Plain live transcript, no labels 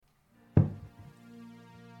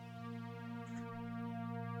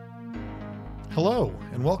Hello,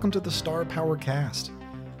 and welcome to the Star Power Cast,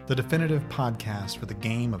 the definitive podcast for the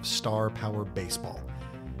game of Star Power Baseball,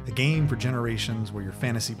 a game for generations where your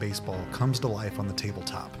fantasy baseball comes to life on the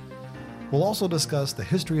tabletop. We'll also discuss the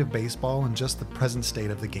history of baseball and just the present state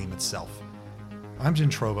of the game itself. I'm Jim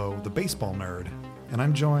Trovo, the baseball nerd, and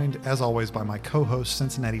I'm joined, as always, by my co-host,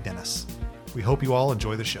 Cincinnati Dennis. We hope you all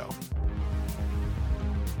enjoy the show.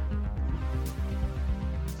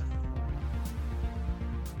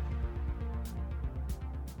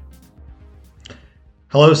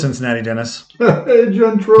 Hello, Cincinnati Dennis. Hey,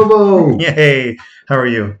 Jim Trovo. Yay! How are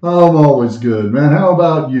you? I'm always good, man. How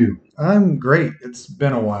about you? I'm great. It's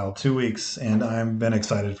been a while, 2 weeks, and I've been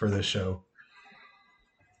excited for this show.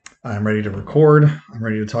 I'm ready to record. I'm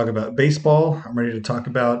ready to talk about baseball. I'm ready to talk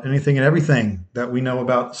about anything and everything that we know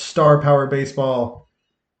about Star Power Baseball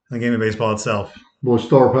and the game of baseball itself. Boy,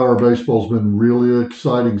 Star Power Baseball's been really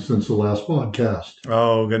exciting since the last podcast.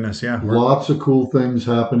 Oh, goodness, yeah. Lots of cool things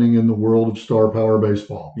happening in the world of Star Power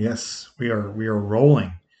Baseball. Yes, we are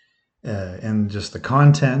rolling in just the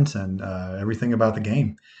content and everything about the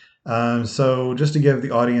game. So just to give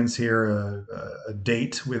the audience here a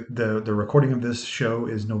date, with the recording of this show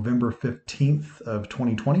is November 15th of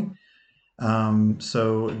 2020.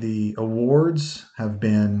 So the awards have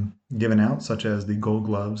been given out, such as the Gold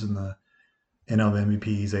Gloves and the NL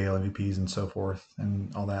MVPs, AL MVPs, and so forth,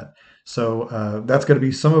 and all that. So that's going to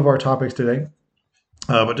be some of our topics today.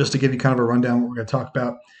 But just to give you kind of a rundown, what we're going to talk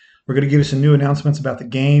about, we're going to give you some new announcements about the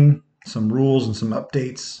game, some rules and some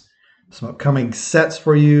updates, some upcoming sets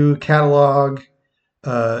for you, catalog,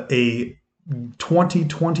 a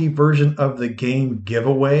 2020 version of the game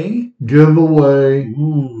giveaway.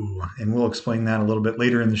 Ooh, and we'll explain that a little bit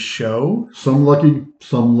later in the show. Some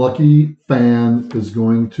lucky fan is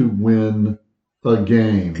going to win a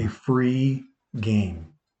game. A free game.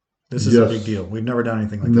 This is a big deal. We've never done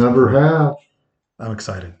anything like this. Never have. I'm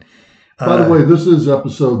excited. By the way, this is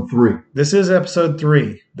episode 3. This is episode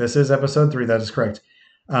 3. That is correct.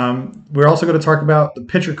 We're also going to talk about the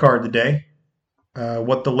pitcher card today,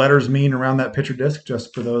 what the letters mean around that pitcher disc,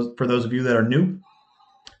 just for those of you that are new.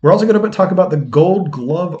 We're also going to talk about the Gold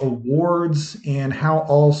Glove Awards and how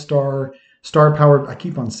All-Star Star Power, I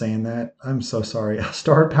keep on saying that, I'm so sorry,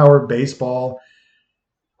 Star Power Baseball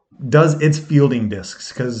does its fielding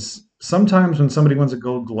discs, because sometimes when somebody wins a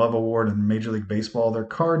Gold Glove Award in Major League Baseball, their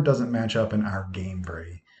card doesn't match up in our game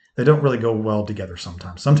they don't really go well together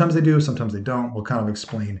sometimes. Sometimes they do, sometimes they don't. We'll kind of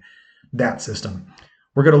explain that system.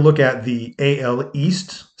 We're going to look at the AL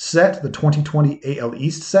East set, the 2020 AL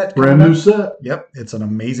East set. Brand new set. Yep, it's an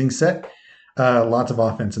amazing set. Lots of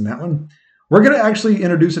offense in that one. We're going to actually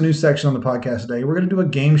introduce a new section on the podcast today. We're going to do a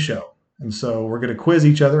game show. And so we're going to quiz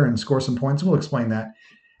each other and score some points. We'll explain that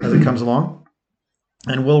as it comes along.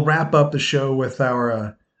 And we'll wrap up the show with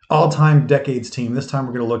our all-time decades team. This time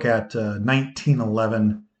we're going to look at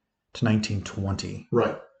 1911 to 1920.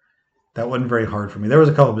 Right. That wasn't very hard for me. There was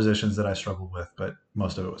a couple of positions that I struggled with, but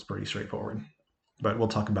most of it was pretty straightforward. But we'll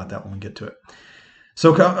talk about that when we get to it.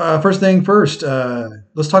 So first thing first,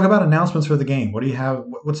 let's talk about announcements for the game. What do you have?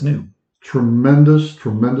 What's new? Tremendous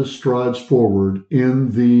strides forward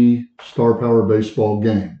in the Star Power Baseball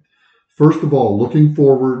game. First of all, looking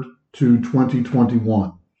forward to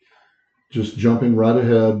 2021. Just jumping right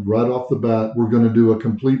ahead, right off the bat, we're going to do a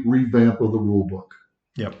complete revamp of the rule book.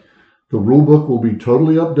 Yep. The rule book will be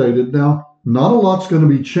totally updated. Now, not a lot's going to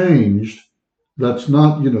be changed. That's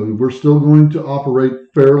not, we're still going to operate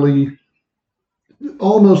fairly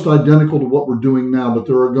almost identical to what we're doing now, but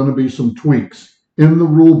there are going to be some tweaks in the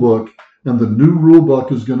rule book, and the new rule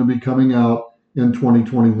book is going to be coming out in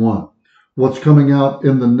 2021. What's coming out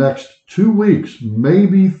in the next 2 weeks,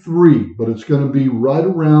 maybe 3, but it's going to be right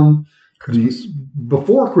around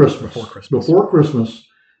before Christmas,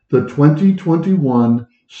 the 2021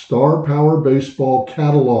 Star Power Baseball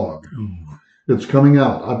catalog. Ooh. It's coming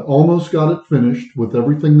out. I've almost got it finished with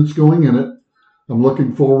everything that's going in it. I'm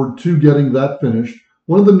looking forward to getting that finished.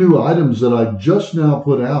 One of the new items that I just now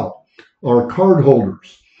put out are card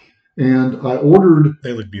holders. And I ordered...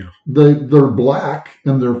 They look beautiful. They're black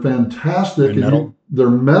and they're fantastic. They're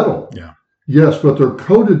metal. Yeah. Yes, but they're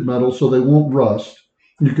coated metal so they won't rust.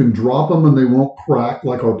 You can drop them and they won't crack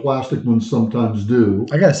like our plastic ones sometimes do.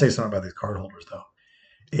 I got to say something about these card holders, though.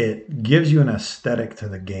 It gives you an aesthetic to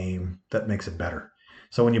the game that makes it better.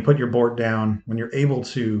 So when you put your board down, when you're able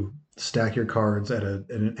to stack your cards at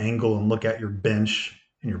an angle and look at your bench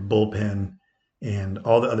and your bullpen and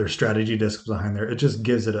all the other strategy discs behind there, it just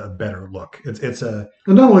gives it a better look. And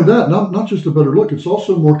not only that, not just a better look, it's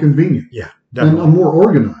also more convenient. Yeah, definitely. And more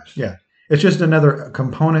organized. Yeah, it's just another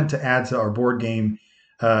component to add to our board game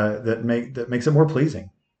that makes it more pleasing.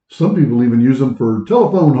 Some people even use them for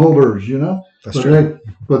telephone holders, you know. That's But true. hey,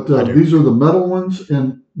 but I do. these are the metal ones,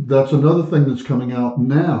 and that's another thing that's coming out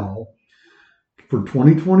now for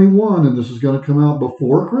 2021, and this is going to come out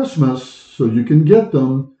before Christmas, so you can get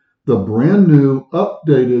them. The brand new,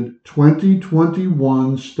 updated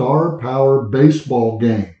 2021 Star Power baseball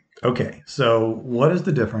game. Okay, so what is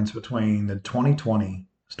the difference between the 2020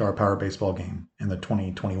 Star Power baseball game and the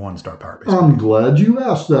 2021 Star Power baseball I'm game? glad you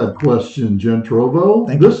asked that question, Gentrovo.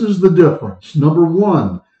 Thank This is the difference. Number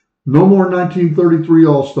one, no more 1933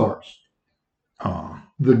 All Stars. Oh,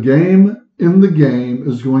 The game in the game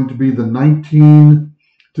is going to be the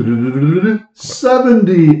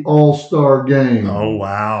 1970 All-Star game. oh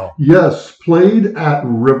wow. Yes, played at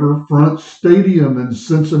Riverfront Stadium in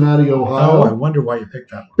Cincinnati, Oh, I Ohio. wonder why you picked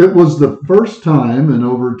that one. It was the first time in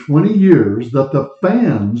over 20 years that the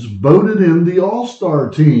fans voted in the All-Star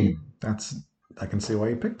team. I can see why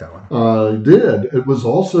you picked that one. Did. It was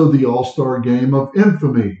also the All-Star game of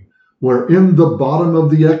infamy, where in the bottom of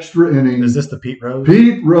the extra inning, Is this the Pete Rose?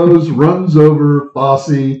 Pete Rose runs over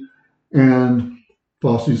Fosse, and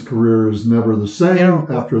Fosse's career is never the same You know,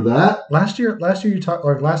 after that. last week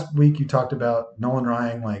you talked about Nolan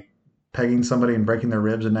Ryan like pegging somebody and breaking their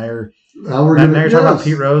ribs, and now you're Now we're now, gonna, now you're talking about yes.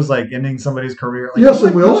 Pete Rose like ending somebody's career. Like, Yes,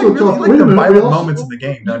 and we also talked. like Wait a the minute, violent moments in the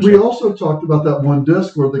game, don't we you? also talked about that one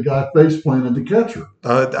disc where the guy face planted the catcher,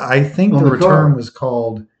 I think on the the return card. was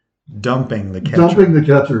called dumping the catcher. dumping the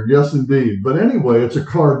catcher. Yes, indeed. But anyway, it's a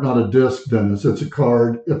card, not a disc, Dennis. It's a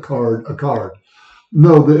card, a card, a card.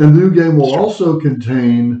 No, the new game will Sure. also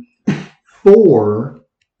contain 4.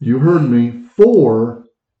 You heard me. 4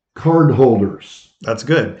 card holders. That's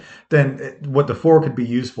good. Then what the 4 could be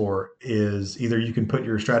used for is either you can put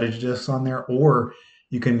your strategy discs on there, or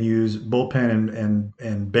you can use bullpen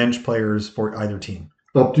and bench players for either team.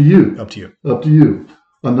 Up to you. Up to you. Up to you.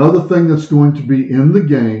 Another thing that's going to be in the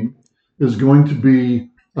game is going to be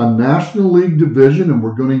a National League division, and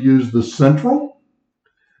we're going to use the Central,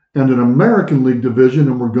 and an American League division,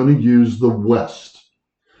 and we're going to use the West.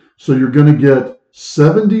 So you're going to get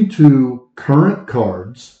 72 current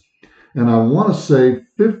cards, and I want to say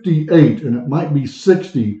 58, and it might be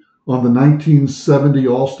 60 on the 1970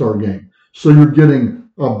 All-Star game. So you're getting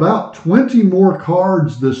about 20 more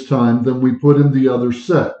cards this time than we put in the other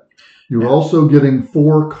set. You're Yeah. also getting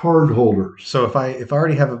 4 card holders. So if I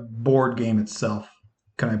already have a board game itself,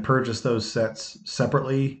 can I purchase those sets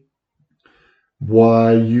separately?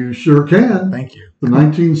 Why, you sure can. Thank you. The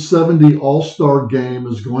 1970 All-Star game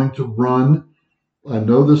is going to run, I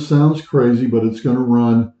know this sounds crazy, but it's going to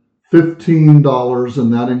run $15,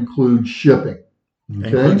 and that includes shipping. Okay?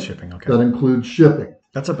 Include shipping. Okay. That includes shipping.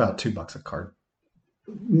 That's about $2 a card.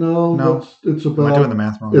 No, No. it's Am I doing the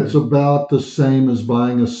math wrong? It's about the same as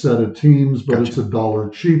buying a set of teams, but Gotcha. it's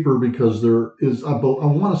 $1 cheaper because there is, I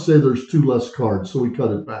want to say there's 2 less cards, so we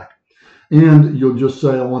cut it back. And you'll just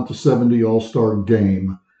say, I want the 70 All-Star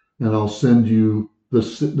game, and I'll send you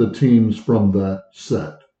the teams from that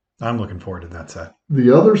set. I'm looking forward to that set.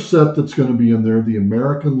 The other set that's going to be in there, the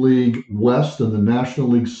American League West and the National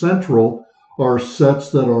League Central, are sets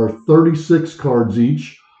that are 36 cards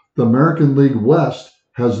each. The American League West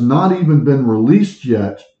has not even been released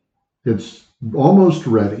yet. It's almost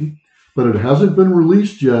ready, but it hasn't been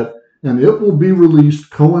released yet, and it will be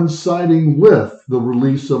released coinciding with the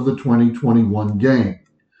release of the 2021 game.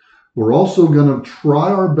 We're also going to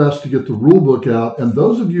try our best to get the rule book out, and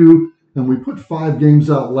those of you, and we put 5 games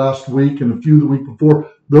out last week and a few the week before,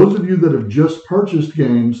 those of you that have just purchased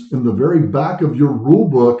games, in the very back of your rule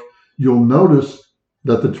book, you'll notice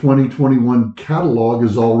that the 2021 catalog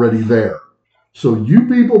is already there. So you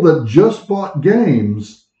people that just bought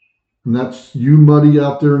games, and that's you, Muddy,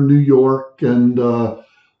 out there in New York, and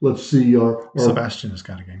let's see, our Sebastian has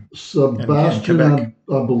got a game. Sebastian, Quebec.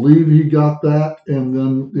 I believe he got that, and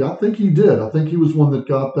then I think he did. I think he was one that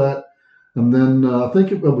got that, and then I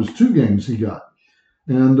think it was 2 games he got,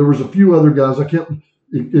 and there was a few other guys. I can't.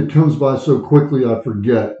 It comes by so quickly, I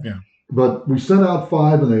forget. Yeah. But we sent out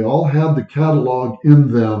 5, and they all had the catalog in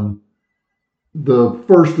them. The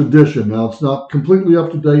first edition. Now it's not completely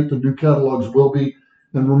up to date. The new catalogs will be.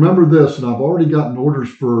 And remember this, and I've already gotten orders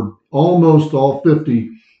for almost all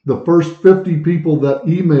 50. The first 50 people that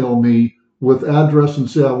email me with address and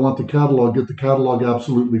say, I want the catalog, get the catalog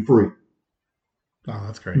absolutely free. Oh,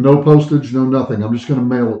 that's great. No postage, no nothing. I'm just going to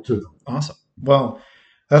mail it to them. Awesome. Well,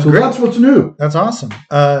 that's So great. that's what's new. That's awesome.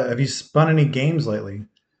 Have you spun any games lately?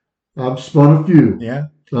 I've spun a few. Yeah.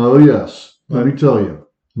 Oh, yes. Let me tell you.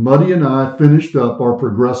 Muddy and I finished up our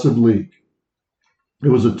Progressive League. It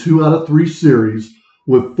was a 2 out of 3 series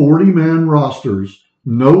with 40-man rosters,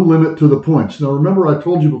 no limit to the points. Now, remember I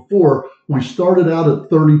told you before, We started out at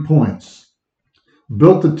 30 points,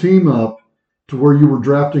 built the team up to where you were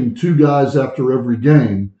drafting 2 guys after every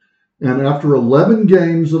game. And after 11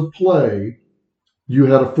 games of play, you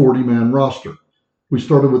had a 40-man roster. We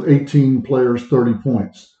started with 18 players, 30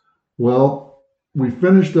 points. Well, we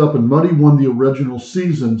finished up and Muddy won the original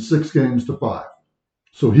season 6-5.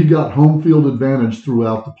 So he got home field advantage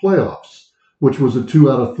throughout the playoffs, which was a 2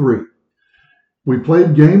 out of 3. We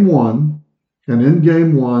played game 1, and in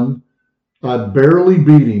game 1, I barely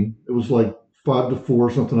beat him. It was like 5-4 or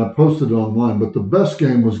something. I posted it online, but the best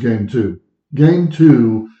game was game 2. Game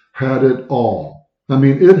 2 had it all. I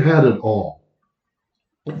mean, it had it all.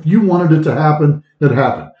 If you wanted it to happen, it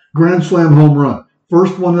happened. Grand slam home run.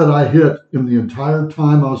 First one that I hit in the entire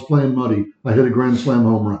time I was playing Muddy, I hit a grand slam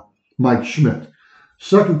home run. Mike Schmidt.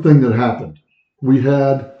 Second thing that happened, we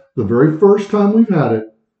had, the very first time we've had it,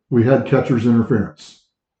 we had catcher's interference.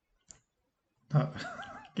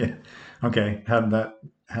 Yeah. Okay.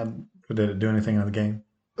 Did it do anything on the game?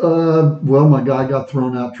 Well, my guy got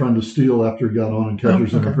thrown out trying to steal after he got on in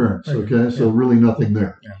catcher's interference. Okay, so really nothing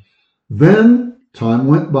there. Yeah. Then time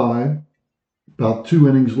went by. About 2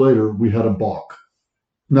 innings later, we had a balk.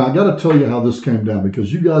 Now, I got to tell you how this came down,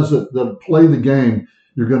 because you guys that play the game,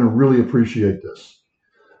 you're going to really appreciate this.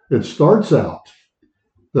 It starts out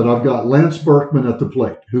that I've got Lance Berkman at the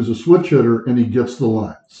plate, who's a switch hitter, and he gets the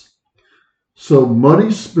lines. So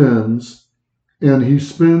Muddy spins, and he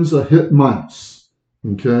spins a hit minus.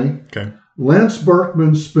 Okay? Okay. Lance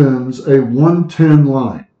Berkman spins a 110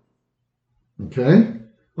 line. Okay?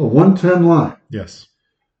 A 110 line. Yes.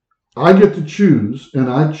 I get to choose, and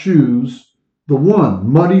I choose the 1.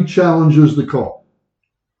 Muddy challenges the call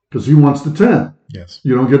because he wants the 10. Yes.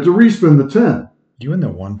 You don't get to respin the 10. You and the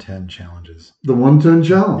 110 challenges. The 110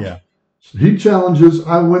 challenge. Yeah. So he challenges,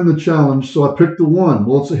 I win the challenge, so I pick the 1.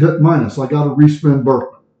 Well, it's a hit minus. I got to respin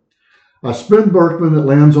Berkman. I spin Berkman, it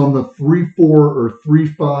lands on the 3-4 or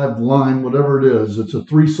 3-5 line, whatever it is. It's a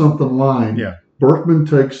 3-something line. Yeah. Berkman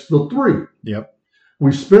takes the 3. Yep.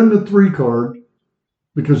 We spin the 3 card,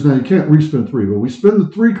 because now you can't respin 3, but we spin the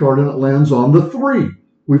 3 card and it lands on the 3.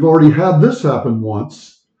 We've already had this happen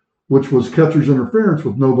once, which was catcher's interference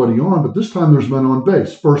with nobody on, but this time there's men on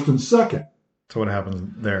base, first and second. So what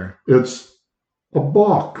happens there? It's a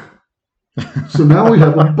balk. So now we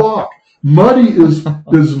have a balk. Muddy is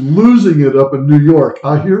losing it up in New York.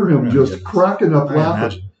 I hear him just cracking up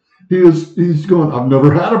laughing. He's going, I've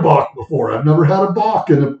never had a balk before. I've never had a balk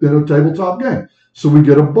in a tabletop game. So we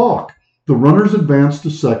get a balk. The runners advance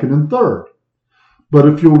to second and third. But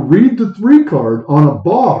if you'll read the 3 card on a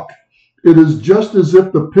balk, it is just as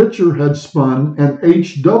if the pitcher had spun an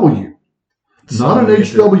HW. So Not an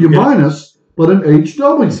HW minus, but an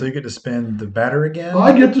HW. So you get to spin the batter again?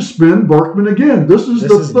 I get to spin Berkman again. This is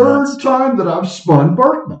the third nuts. time that I've spun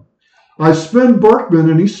Berkman. I spin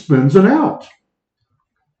Berkman and he spins an out.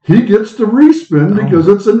 He gets to respin because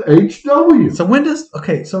it's an HW. So when does,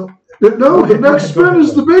 okay, so. The next spin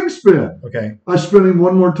is the big spin. Okay. I spin him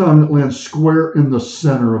one more time. It lands square in the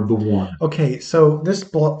center of the 1. Okay, so this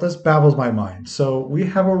baffles my mind. So we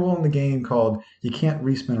have a rule in the game called you can't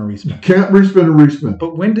respin or respin. Can't respin or respin.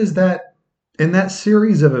 But when does that, in that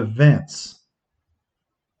series of events,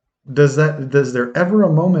 does there ever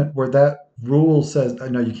a moment where that rule says,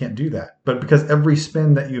 no, you can't do that? But because every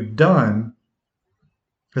spin that you've done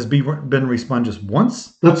has been respun just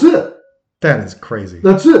once? That's it. That is crazy.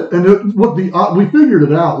 That's it. And we figured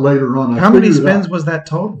it out later on. How many spins was that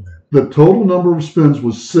total? The total number of spins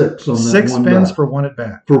was 6 on that 6 one spins bat. for one at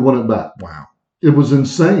bat. For one at bat. Wow. It was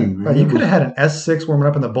insane. You could have had an S6 warming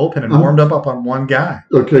up in the bullpen and warmed up on one guy.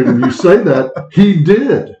 Okay, when you say that, he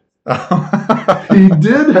did. He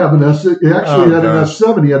did have an S6. He actually had an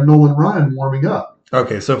S7. He had Nolan Ryan warming up.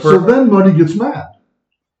 Okay, so then Muddy gets mad.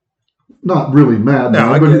 Not really mad,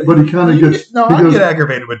 no, but he kind of gets. No, I get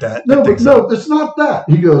aggravated with that. No, it's not that.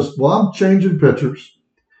 He goes, well, I'm changing pitchers.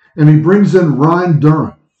 And he brings in Ryan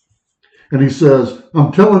Duran. And he says,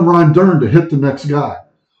 I'm telling Ryan Duran to hit the next guy.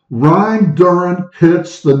 Ryan Duran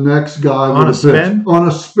hits the next guy on with a spin? pitch. On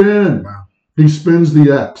a spin. Wow. He spins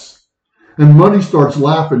the X. And Muddy starts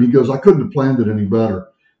laughing. He goes, I couldn't have planned it any better.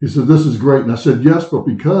 He said, this is great. And I said, yes, but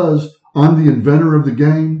because I'm the inventor of the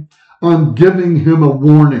game, I'm giving him a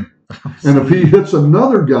warning. And if he hits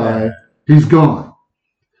another guy, he's gone.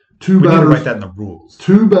 We need to write that in the rules.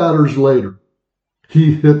 2 batters later,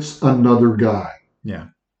 he hits another guy. Yeah.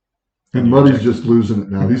 And Muddy's just losing it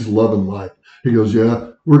now. He's loving life. He goes,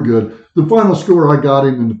 we're good. The final score, I got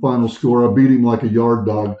him in the final score. I beat him like a yard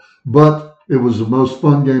dog. But It was the most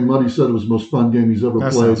fun game. Muddy said it was the most fun game he's ever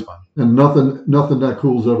That sounds played, fun. and nothing that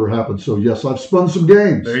cool's ever happened. So yes, I've spun some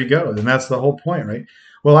games. There you go. And that's the whole point, right?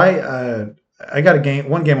 Well, I got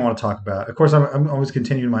one game I want to talk about. Of course, I'm always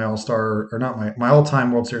continuing my all-star, or not my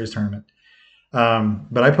all-time World Series tournament.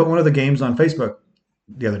 But I put one of the games on Facebook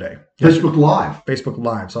the other day. Facebook Live. Facebook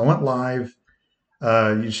Live. So I went live.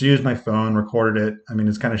 You should use my phone, recorded it. I mean,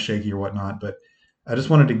 it's kind of shaky or whatnot, but I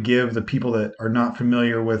just wanted to give the people that are not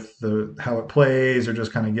familiar with how it plays, or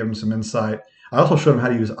just kind of give them some insight. I also showed them how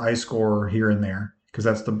to use iScore here and there, because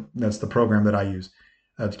that's the program that I use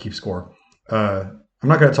to keep score. I'm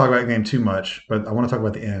not going to talk about the game too much, but I want to talk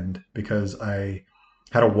about the end, because I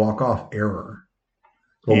had a walk-off error.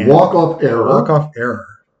 A walk-off error. Walk-off error.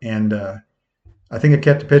 And I think I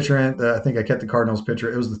kept the pitcher in. I think I kept the Cardinals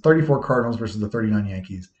pitcher. It was the 34 Cardinals versus the 39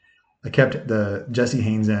 Yankees. I kept the Jesse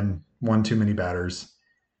Haynes in, one too many batters.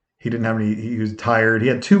 He didn't have any. He was tired. He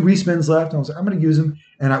had 2 respins left. And I was like, I'm going to use him.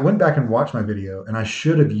 And I went back and watched my video, and I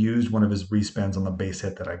should have used one of his respins on the base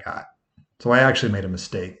hit that I got. So I actually made a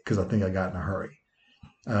mistake, because I think I got in a hurry.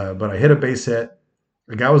 But I hit a base hit.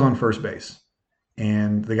 The guy was on first base,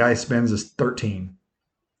 and the guy spins his 13,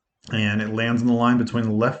 and it lands on the line between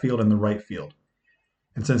the left field and the right field.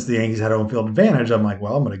 And since the Yankees had home field advantage, I'm like,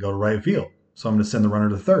 well, I'm going to go to right field. So I'm going to send the runner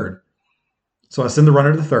to third. So I send the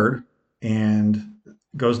runner to third, and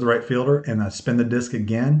goes to the right fielder, and I spin the disc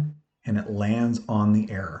again, and it lands on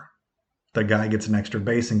the error. The guy gets an extra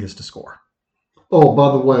base and gets to score. Oh,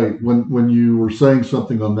 by the way, when you were saying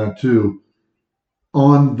something on that too,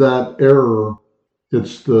 on that error,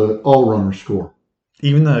 it's the all-runner score.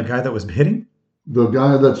 Even the guy that was hitting? The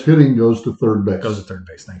guy that's hitting goes to third base. Goes to third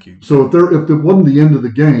base, thank you. So if it wasn't the end of the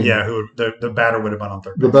game, yeah, the batter would have been on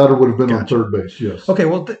third base. The batter would have been Gotcha. on third base, yes. Okay,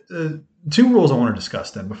 well, 2 rules I want to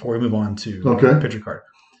discuss then before we move on to pitcher card.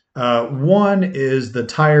 One is the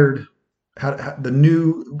tired, the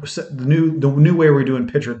new way we're doing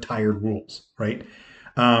pitcher tired rules, right?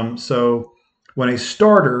 So when a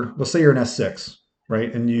starter, let's say you're an S6,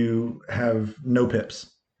 right, and you have no pips,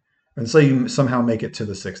 and say you somehow make it to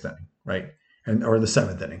the 6th inning, right, or the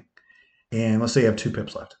 7th inning, and let's say you have 2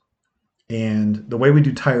 pips left, and the way we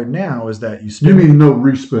do tired now is that you spin. You mean no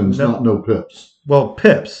respins, not no pips? Well,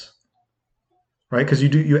 pips, right? Because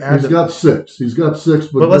you add. He's got 6. He's got 6,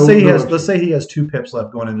 but let's say he has 2 pips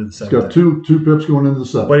left going into the 7th. He's got two pips going into the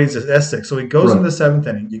 7th. But he's at S6, so he goes into the 7th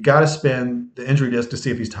inning. You got to spin the injury disc to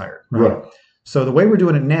see if he's tired, right? So the way we're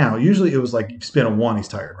doing it now, usually it was like you spin a 1, he's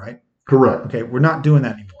tired, right? Correct. Okay, we're not doing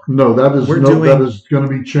that anymore. No, that is going to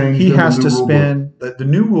be changed. He has to spin the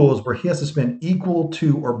new rules where he has to spin equal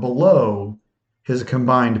to or below his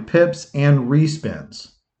combined pips and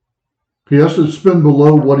respins. He has to spin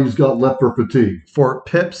below what he's got left for fatigue. For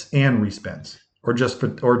pips and respins, or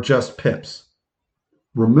just pips.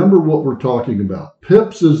 Remember what we're talking about.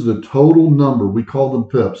 Pips is the total number. We call them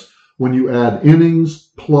pips when you add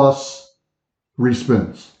innings plus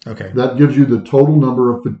respins. Okay. That gives you the total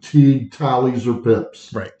number of fatigue tallies or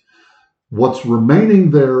pips. Right. What's remaining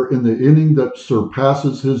there in the inning that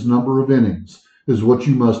surpasses his number of innings is what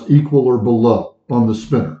you must equal or below on the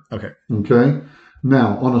spinner. Okay. Okay.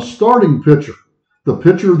 Now, on a starting pitcher, the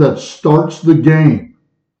pitcher that starts the game,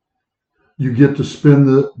 you get to spin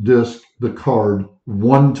the disc, the card,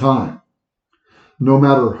 1 time. No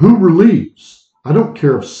matter who relieves, I don't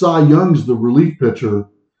care if Cy Young's the relief pitcher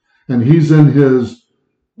and he's in his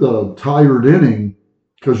tired inning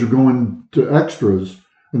because you're going to extras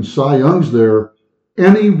and Cy Young's there,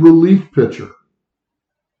 any relief pitcher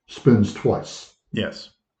spins twice.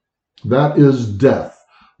 Yes. That is death.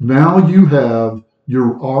 Now you have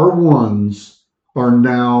your R1s are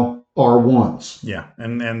now R1s. Yeah,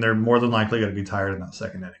 and they're more than likely going to be tired in that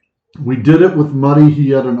 2nd inning. We did it with Muddy. He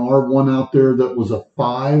had an R1 out there that was a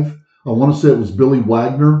 5. I want to say it was Billy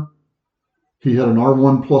Wagner. He had an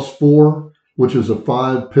R1 plus 4, which is a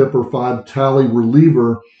 5 pip or 5 tally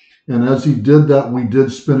reliever. And as he did that, we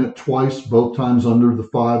did spin it twice, both times under the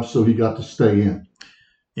 5, so he got to stay in.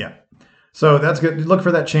 Yeah. So that's good. Look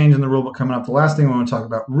for that change in the rule book coming up. The last thing we want to talk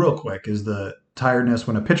about real quick is the tiredness.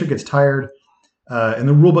 When a pitcher gets tired, in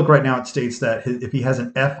the rule book right now, it states that if he has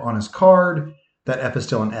an F on his card, that F is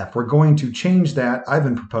still an F. We're going to change that. I've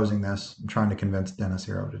been proposing this. I'm trying to convince Dennis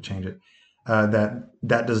here to change it. That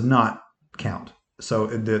does not count. So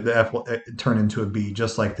the F will turn into a B,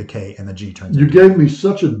 just like the K and the G turns. You gave me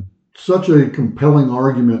such a compelling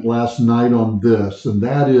argument last night on this, and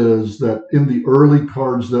that is that in the early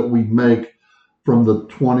cards that we make from the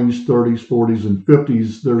 20s, 30s, 40s, and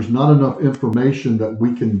 50s, there's not enough information that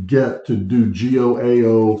we can get to do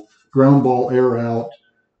GOAO, ground ball air out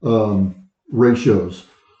ratios.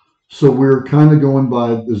 So we're kind of going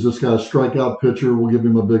by, is this guy a strikeout pitcher? We'll give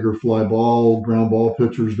him a bigger fly ball. Ground ball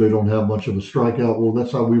pitchers, they don't have much of a strikeout. Well,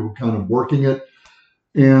 that's how we were kind of working it.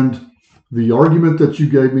 And the argument that you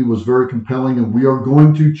gave me was very compelling, and we are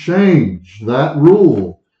going to change that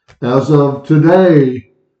rule as of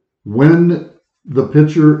today. When the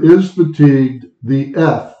pitcher is fatigued, the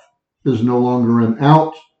F is no longer an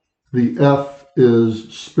out. The F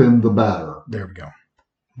is spin the batter. There we go.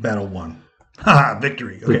 Battle one. Ha!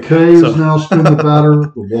 Victory. The Okay. K is now spin the batter.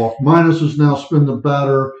 The walk minus is now spin the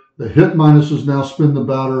batter. The hit minus is now spin the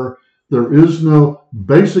batter. There is no,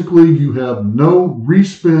 basically, you have no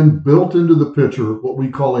respin built into the pitcher, what we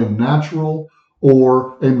call a natural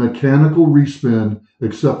or a mechanical respin,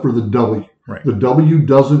 except for the W. Right. The W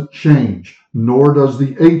doesn't change, nor does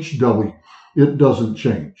the HW. It doesn't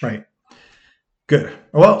change. Right. Good.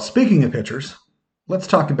 Well, speaking of pitchers, let's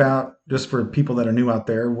talk about, just for people that are new out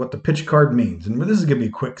there, what the pitch card means. And this is going to be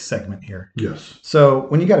a quick segment here. Yes. So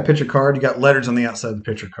when you got a pitcher card, you got letters on the outside of the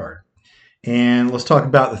pitcher card. And let's talk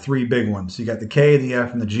about the three big ones. You got the K, the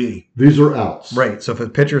F, and the G. These are outs. Right. So if a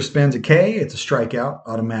pitcher spins a K, it's a strikeout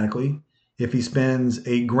automatically. If he spins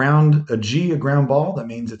a G, a ground ball, that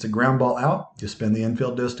means it's a ground ball out. You spin the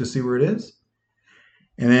infield disc to see where it is.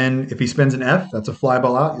 And then if he spins an F, that's a fly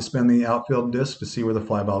ball out. You spin the outfield disc to see where the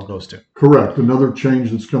fly ball goes to. Correct. Another change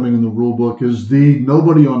that's coming in the rule book is the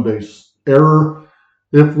nobody on base error.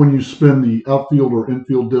 If when you spin the outfield or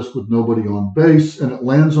infield disc with nobody on base and it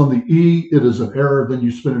lands on the E, it is an error. Then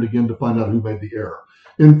you spin it again to find out who made the error.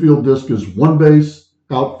 Infield disc is one base.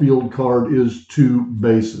 Outfield card is two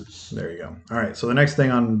bases. There you go. All right. So the next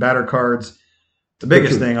thing on batter cards, the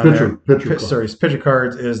biggest thing on pitcher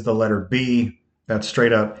cards is the letter B. That's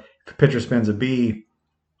straight up. If a pitcher spins a B,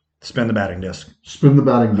 spin the batting disc. Spin the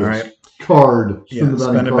batting disc. All right. Card. Spin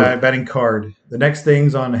the batting card. The next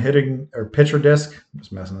thing's on a hitting or pitcher disc. I'm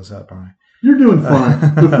just messing this up, aren't I? You're doing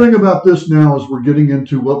fine. The thing about this now is we're getting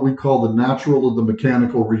into what we call the natural and the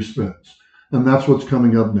mechanical respins. And that's what's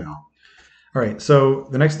coming up now. All right. So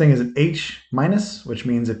the next thing is an H minus, which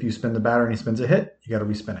means if you spin the batter and he spins a hit, you got to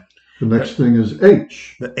respin it. The next thing is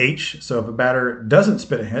H. The H. So if a batter doesn't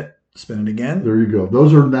spin a hit, spin it again. There you go.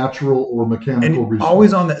 Those are natural or mechanical respins.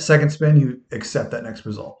 Always on that second spin, you accept that next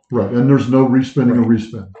result. Right. And there's no respinning or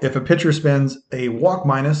respin. If a pitcher spins a walk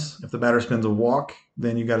minus, if the batter spins a walk,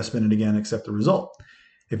 then you got to spin it again, accept the result.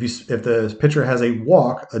 If the pitcher has a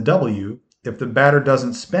walk, a W, if the batter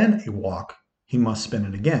doesn't spin a walk, he must spin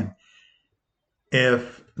it again.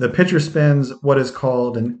 If the pitcher spins what is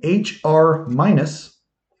called an HR minus,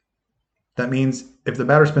 that means if the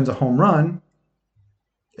batter spins a home run,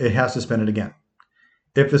 it has to spin it again.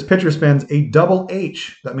 If this pitcher spins a double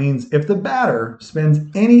H, that means if the batter spins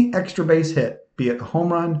any extra base hit, be it a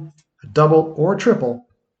home run, a double, or a triple,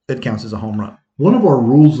 it counts as a home run. One of our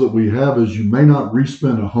rules that we have is you may not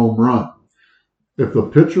respin a home run. If the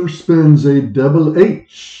pitcher spins a double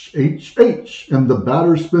H, and the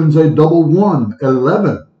batter spins a double 1,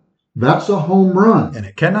 11, that's a home run. And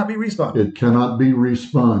it cannot be respun. It cannot be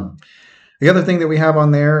respun. The other thing that we have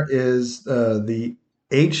on there is the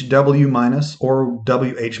HW minus or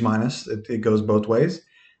WH minus. It goes both ways.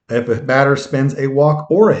 If a batter spins a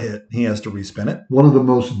walk or a hit, he has to respin it. One of the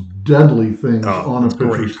most deadly things on a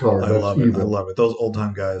pitcher's card. I love it. Those old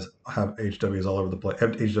time guys have HWs all over the place,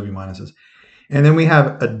 have HW minuses. And then we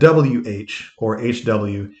have a WH or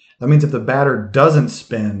HW. That means if the batter doesn't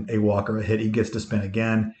spin a walk or a hit, he gets to spin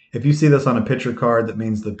again. If you see this on a pitcher card, that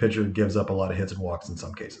means the pitcher gives up a lot of hits and walks in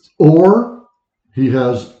some cases. Or he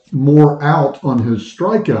has more out on his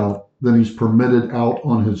strikeout than he's permitted out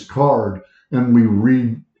on his card. And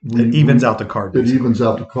it evens out the card. Basically. It evens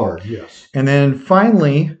out the card, yes. And then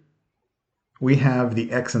finally, we have the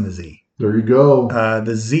X and the Z. There you go.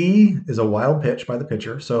 The Z is a wild pitch by the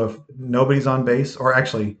pitcher. So if nobody's on base,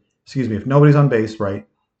 if nobody's on base, right?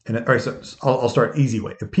 I'll start easy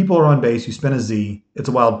way. If people are on base, you spin a Z. It's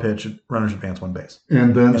a wild pitch. Runners advance one base.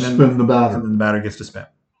 And then spin the batter. And then the batter gets to spin.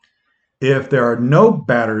 If there are no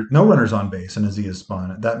runners on base and a Z is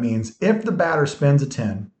spun, that means if the batter spins a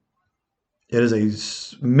 10, it is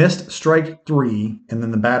a missed strike 3, and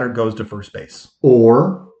then the batter goes to first base.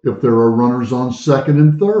 Or if there are runners on second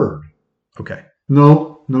and third. Okay.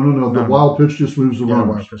 No. The wild pitch just moves the runners.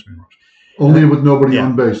 Wild pitch moves runners. Only with nobody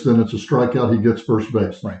on base. Then it's a strikeout. He gets first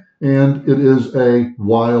base. Right. And it is a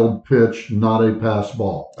wild pitch, not a pass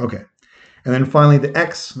ball. Okay. And then finally, the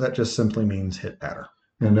X, that just simply means hit batter.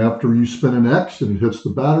 And after you spin an X and it hits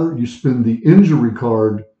the batter, you spin the injury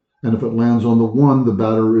card. And if it lands on the 1, the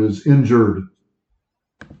batter is injured.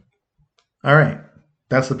 All right.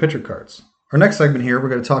 That's the pitcher cards. Our next segment here, we're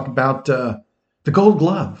going to talk about the Gold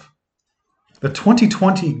Glove. The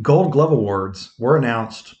 2020 Gold Glove Awards were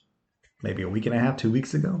announced maybe a week and a half, 2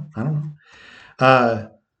 weeks ago. I don't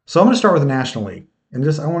know. So I'm going to start with the National League, and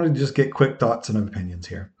I want to just get quick thoughts and opinions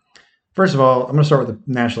here. First of all, I'm going to start with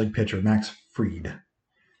the National League pitcher, Max Fried.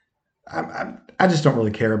 I just don't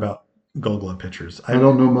really care about Gold Glove pitchers. I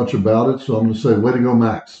don't know much about it, so I'm going to say, way to go,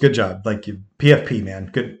 Max. Good job. Like you, PFP, man.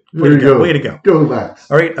 Good. There you go. Way to go. Go,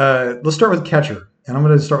 Max. All right, let's start with catcher. And I'm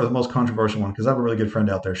going to start with the most controversial one because I have a really good friend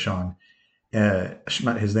out there, Sean.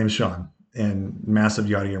 His name's Sean, and massive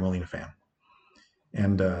Yadier Molina fan.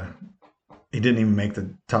 And he didn't even make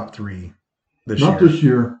the top 3 this year. Not this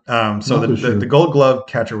year. So the Gold Glove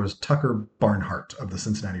catcher was Tucker Barnhart of the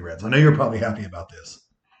Cincinnati Reds. I know you're probably happy about this.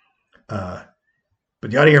 But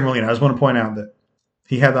Yadier Molina, I just want to point out that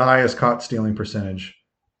he had the highest caught stealing percentage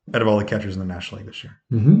out of all the catchers in the National League this year.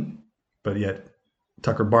 Mm-hmm. But yet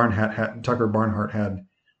Tucker Barnhart had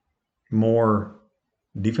more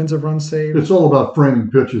defensive runs saved. It's all about framing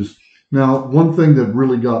pitches. Now, one thing that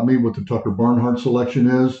really got me with the Tucker Barnhart selection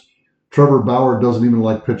is Trevor Bauer doesn't even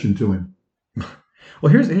like pitching to him.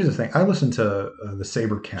 Well, here's the thing. I listened to the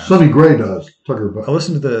SaberCast. Sonny Gray does. Tucker Bauer. I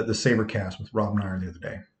listened to the SaberCast with Rob Nair the other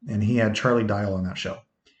day, and he had Charlie Dial on that show.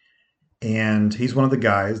 And he's one of the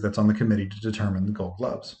guys that's on the committee to determine the Gold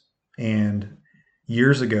Gloves. And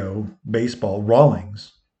years ago, baseball,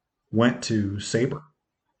 Rawlings went to Saber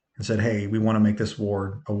and said, hey, we want to make this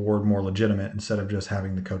award more legitimate instead of just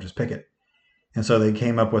having the coaches pick it. And so they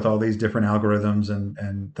came up with all these different algorithms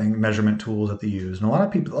and measurement tools that they use. And a lot of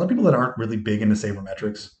people that aren't really big into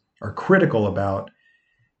sabermetrics are critical about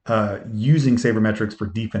using sabermetrics for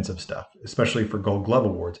defensive stuff, especially for Gold Glove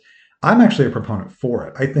awards. I'm actually a proponent for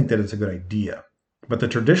it. I think that it's a good idea. But the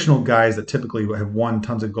traditional guys that typically have won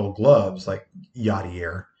tons of Gold Gloves, like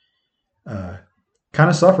Yadier, kind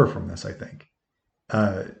of suffer from this, I think.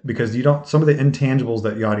 Because some of the intangibles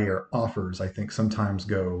that Yadier offers, I think, sometimes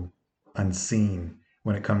go unseen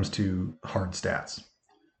when it comes to hard stats.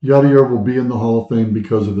 Yadier will be in the Hall of Fame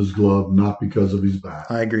because of his glove, not because of his bat.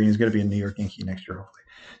 I agree. He's going to be a New York Yankee next year, hopefully.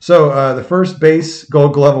 So the first base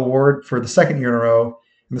Gold Glove award for the second year in a row,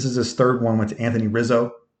 and this is his third one, went to Anthony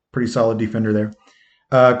Rizzo. Pretty solid defender there.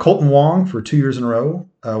 Colton Wong for 2 years in a row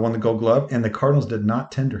won the Gold Glove, and the Cardinals did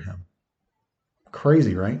not tender him.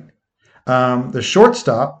 Crazy, right? The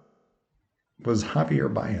shortstop was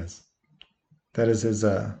Javier Baez. That is his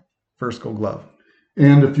first Gold Glove.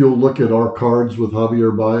 And if you'll look at our cards with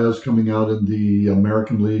Javier Baez coming out in the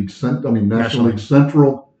National League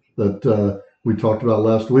Central that we talked about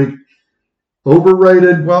last week,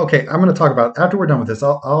 overrated. Well, okay, I'm going to talk about after we're done with this.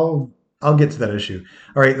 I'll get to that issue.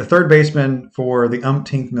 All right, the third baseman for the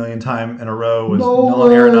umpteenth million time in a row was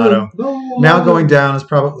Nolan Arenado. Now going down is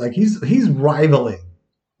probably like he's rivaling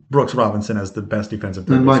Brooks Robinson as the best defensive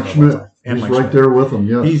player. And Mike Schmidt. He's right there with him.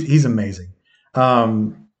 Yeah, he's amazing.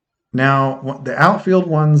 Now the outfield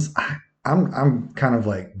ones, I'm kind of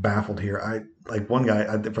like baffled here. I like one guy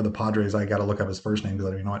for the Padres. I got to look up his first name because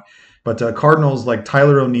I don't even know it. But Cardinals, like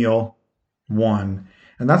Tyler O'Neill won,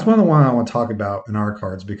 and that's one of the ones I want to talk about in our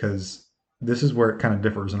cards because this is where it kind of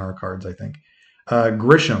differs in our cards. I think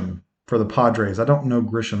Grisham for the Padres. I don't know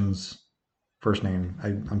Grisham's first name.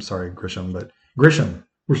 I'm sorry, Grisham, but Grisham.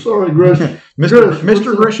 We're sorry, Grisham.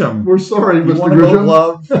 Mr. Grisham. We're sorry, you Mr. want Grisham.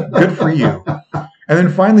 Gold Glove? Good for you. And then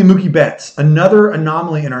finally, Mookie Betts, another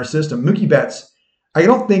anomaly in our system. Mookie Betts, I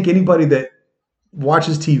don't think anybody that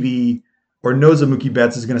watches TV or knows of Mookie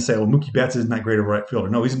Betts is going to say, well, Mookie Betts isn't that great of a right fielder.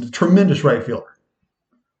 No, he's a tremendous right fielder.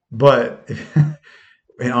 But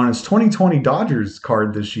on his 2020 Dodgers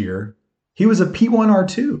card this year, he was a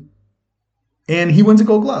P1R2. And he wins a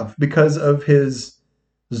Gold Glove because of his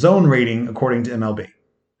zone rating according to MLB,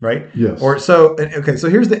 right? Yes. So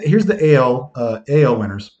here's the AL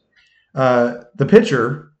winners. The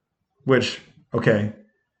pitcher,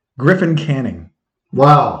 Griffin Canning.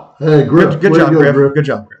 Wow. Hey, Griff. Good job, Griff. Good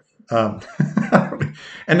job, Griff.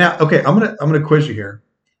 And now, I'm gonna quiz you here.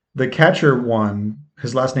 The catcher won.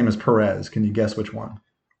 His last name is Perez. Can you guess which one?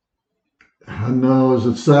 No, is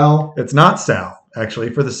it Sal? It's not Sal. Actually,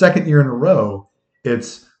 for the second year in a row,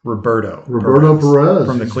 it's Roberto Perez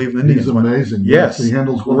from the Cleveland Indians. He's amazing. Yes, he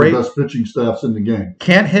handles one of the best pitching staffs in the game.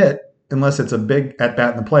 Can't hit unless it's a big at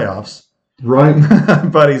bat in the playoffs. Right.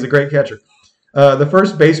 But he's a great catcher. The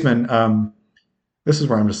first baseman, this is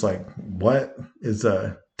where I'm just like, what is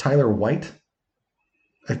Tyler White?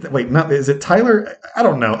 Is it Tyler? I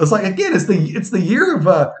don't know. It's like, again, it's the year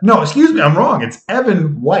of no, excuse me, I'm wrong. It's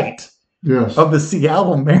Evan White. Yes. Of the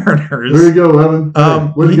Seattle Mariners. There you go, Evan.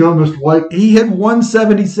 Way to go, Mr. White. He hit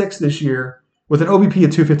 176 this year with an OBP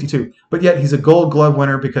of 252. But yet he's a Gold Glove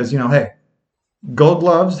winner because, hey, Gold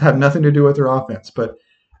Gloves have nothing to do with their offense. But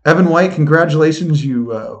Evan White, congratulations.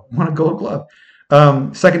 You won a gold glove.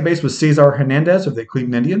 Second base was Cesar Hernandez of the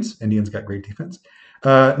Cleveland Indians. Indians got great defense.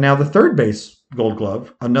 Now, the third base gold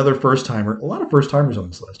glove, another first timer. A lot of first timers on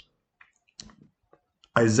this list.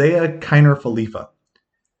 Isaiah Kiner Falefa,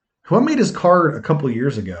 who I made his card a couple of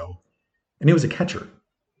years ago, and he was a catcher.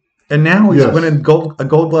 And now he's winning a gold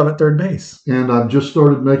glove at third base. And I've just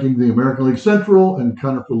started making the American League Central and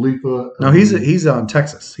Kiner Falefa. No, he's on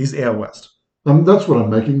Texas. He's AL West. That's what I'm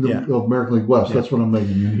making, the American League West. Yeah. That's what I'm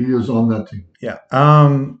making, and he is on that team. Yeah.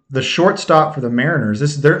 The shortstop for the Mariners,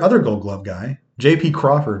 this is their other gold glove guy, J.P.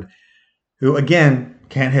 Crawford, who, again,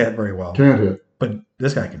 can't hit very well. Can't hit. But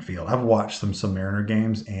this guy can field. I've watched some Mariner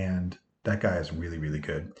games, and that guy is really, really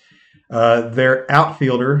good. Their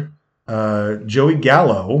outfielder, Joey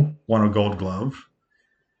Gallo, won a gold glove.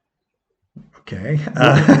 Okay.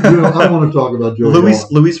 I want to talk about Joey Gallo.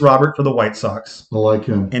 Luis Robert for the White Sox. I like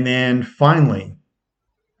him. And then finally,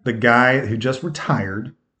 the guy who just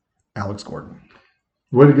retired, Alex Gordon.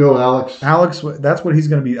 Way to go, Alex. Alex, that's what he's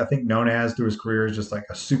going to be, I think, known as through his career, is just like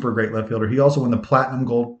a super great left fielder. He also won the platinum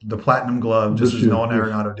glove, just as Nolan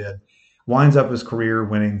Arenado did. Winds up his career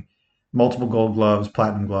winning multiple gold gloves,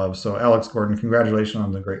 platinum gloves. So, Alex Gordon, congratulations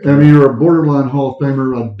on the great career. And you're a borderline Hall of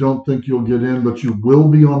Famer. I don't think you'll get in, but you will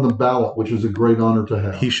be on the ballot, which is a great honor to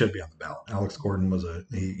have. He should be on the ballot. Alex Gordon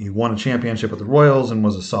he won a championship with the Royals and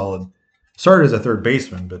was a solid. Started as a third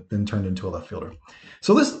baseman, but then turned into a left fielder.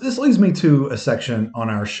 So this leads me to a section on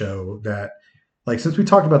our show that, like, since we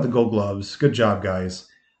talked about the gold gloves, good job, guys.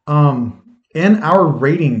 In our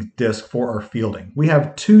rating disc for our fielding, we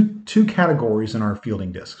have two categories in our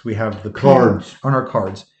fielding discs. We have the cards on our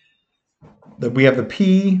cards. We have the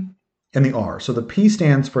P and the R. So the P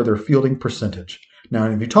stands for their fielding percentage. Now,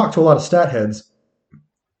 if you talk to a lot of stat heads,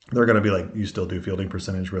 they're going to be like, you still do fielding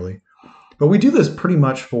percentage, really? But we do this pretty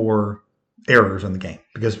much for errors in the game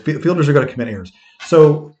because fielders are going to commit errors.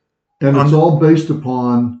 So, and it's all based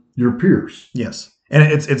upon your peers. Yes, and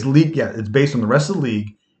it's league. Yeah, it's based on the rest of the league,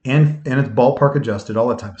 and it's ballpark adjusted, all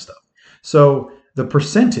that type of stuff. So the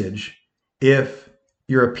percentage, if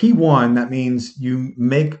you're a P1, that means you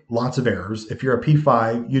make lots of errors. If you're a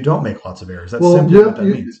P5, you don't make lots of errors. That's simply what that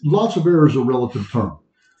means. Lots of errors are a relative term.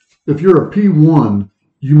 If you're a P1,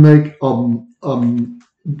 you make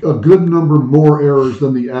a good number more errors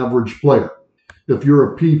than the average player. If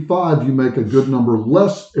you're a P5, you make a good number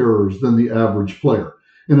less errors than the average player.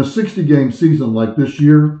 In a 60-game season like this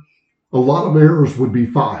year, a lot of errors would be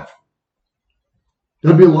 5.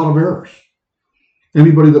 That'd be a lot of errors.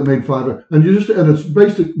 Anybody that made 5, and it's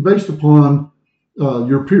based upon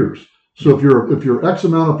your peers. So if you're X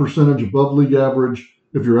amount of percentage above league average,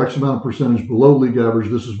 if you're X amount of percentage below league average,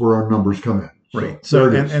 this is where our numbers come in. Right. So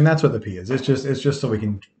and that's what the P is. It's just so we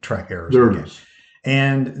can track errors. There it is.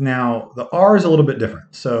 And now the R is a little bit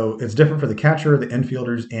different. So it's different for the catcher, the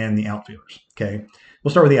infielders, and the outfielders. Okay.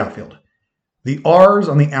 We'll start with the outfield. The R's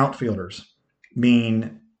on the outfielders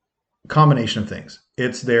mean a combination of things.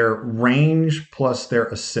 It's their range plus their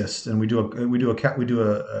assists, and we do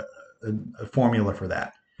a formula for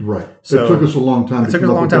that. Right. So it took us a long time. It took us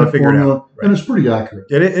a long time to figure it out, right. And it's pretty accurate.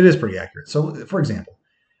 It is pretty accurate. So, for example,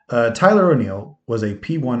 Tyler O'Neill was a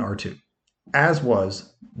P1R2, as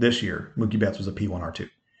was this year Mookie Betts was a P1R2.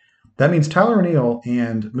 That means Tyler O'Neill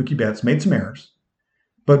and Mookie Betts made some errors,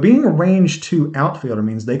 but being a range 2 outfielder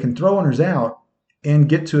means they can throw runners out and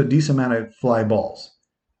get to a decent amount of fly balls,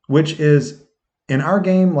 which is in our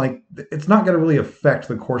game, like, it's not going to really affect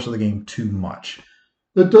the course of the game too much.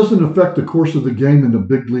 That doesn't affect the course of the game in the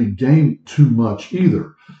big league game too much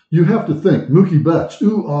either. You have to think Mookie Betts.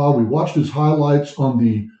 We watched his highlights on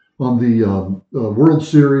the World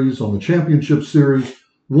Series, on the Championship Series.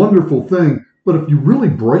 Wonderful thing. But if you really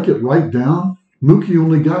break it right down, Mookie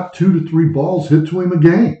only got 2 to 3 balls hit to him a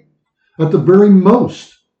game at the very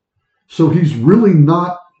most. So he's really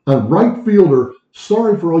not a right fielder.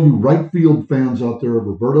 Sorry for all you right field fans out there of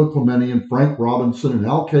Roberto Clemente and Frank Robinson and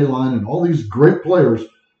Al Kaline and all these great players.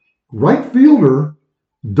 Right fielder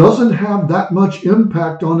doesn't have that much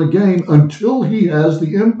impact on the game until he has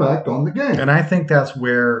the impact on the game. And I think that's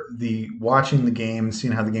where the watching the game and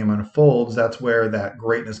seeing how the game unfolds, that's where that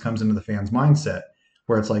greatness comes into the fans' mindset,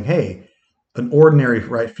 where it's like, hey, an ordinary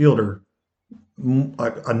right fielder,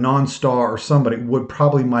 a non-star or somebody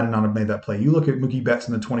might not have made that play. You look at Mookie Betts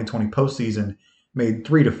in the 2020 postseason, made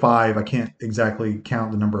 3 to 5. I can't exactly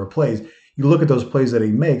count the number of plays. You look at those plays that he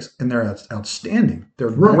makes, and they're outstanding.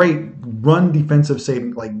 They're great run defensive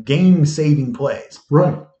saving, like game-saving plays.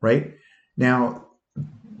 Right? Now,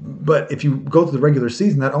 but if you go through the regular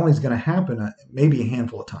season, that only is going to happen maybe a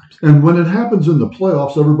handful of times. And when it happens in the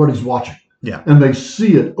playoffs, everybody's watching. Yeah. And they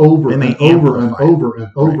see it over And they and over and amplify it. over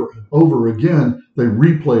and over and over again. They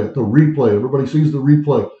replay it. The replay. Everybody sees the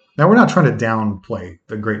replay. Now, we're not trying to downplay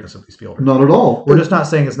the greatness of these fielders. Not at all. We're just not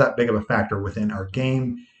saying it's that big of a factor within our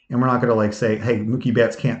game. And we're not going to like say, hey, Mookie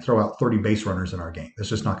Betts can't throw out 30 base runners in our game. That's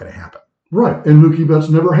just not going to happen. Right. And Mookie Betts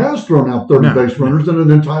never has thrown out 30 No, base runners in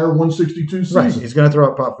an entire 162 season. Right. He's going to throw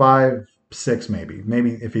out about 5, 6 maybe.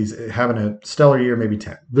 Maybe if he's having a stellar year, maybe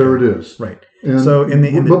 10. There it is. Right. And, So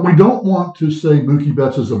but we don't want to say Mookie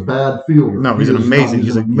Betts is a bad fielder. No, he's an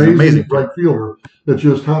amazing right fielder. It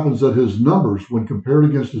just happens that his numbers, when compared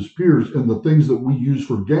against his peers, and the things that we use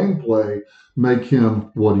for gameplay, make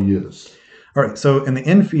him what he is. All right. So in the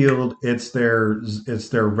infield, it's their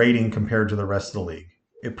rating compared to the rest of the league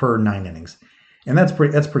per 9 innings, and that's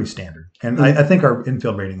pretty standard. And I think our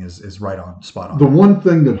infield rating is right on, spot on. The one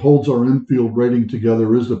thing that holds our infield rating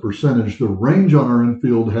together is the percentage. The range on our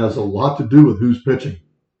infield has a lot to do with who's pitching.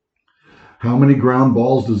 How many ground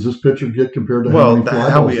balls does this pitcher get compared to how many fly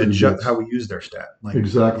how balls we he adjust, gets? how we use their stat. Like,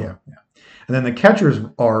 Exactly. Yeah. And then the catcher's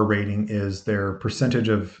R rating is their percentage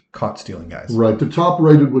of caught stealing guys. Right. The top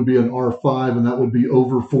rated would be an R5, and that would be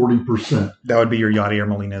over 40%. That would be your Yadier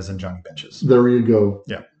Molinas and Johnny Benches. There you go.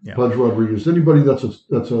 Yeah. Pudge Rodriguez. Anybody that's a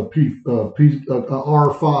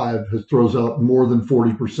R5 throws out more than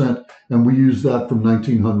 40%, and we use that from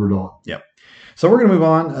 1900 on. Yep. So we're going to move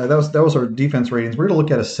on. That was our defense ratings. We're going to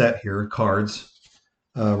look at a set here, cards.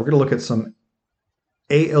 We're going to look at some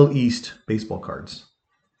AL East baseball cards.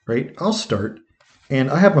 Right? I'll start. And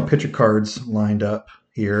I have my pitcher cards lined up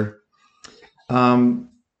here. I'm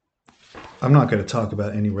not going to talk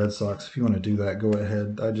about any Red Sox. If you want to do that, go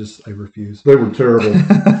ahead. I refuse. They were terrible.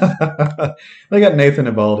 They got Nathan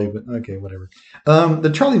Eovaldi, but okay, whatever.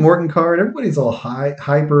 The Charlie Morton card, everybody's all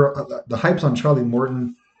hyper. The hype's on Charlie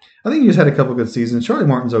Morton. I think he just had a couple good seasons. Charlie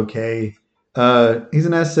Morton's okay. He's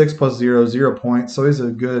an S6 plus 0 points, so he's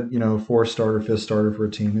a good, 4th starter, 5th starter for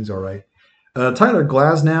a team. He's all right. Tyler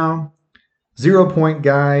Glasnow, 0 point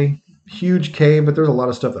guy, huge K, but there's a lot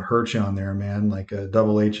of stuff that hurts you on there, man, like a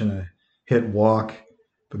double H and a hit walk.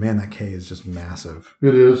 But man, that K is just massive.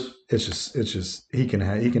 It is. It's just he can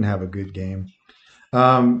have a good game.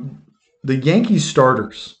 The Yankees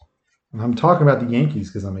starters. I'm talking about the Yankees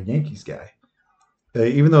because I'm a Yankees guy.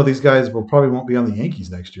 Even though these guys probably won't be on the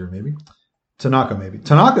Yankees next year, maybe. Tanaka, maybe.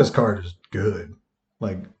 Tanaka's card is good.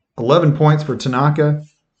 Like 11 points for Tanaka.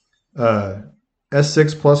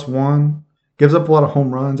 S6 plus 1. Gives up a lot of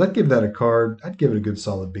home runs. I'd give that a card. I'd give it a good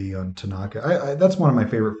solid B on Tanaka. That's one of my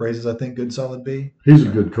favorite phrases, I think, good solid B. He's a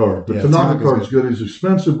good card. The Tanaka card's good. He's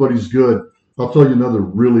expensive, but he's good. I'll tell you another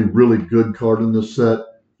really, really good card in this set.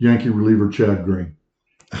 Yankee reliever Chad Green.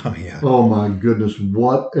 Oh, yeah. Oh, my goodness.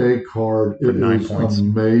 What a card. It is 9 points.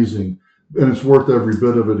 Amazing. And it's worth every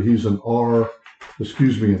bit of it. He's an an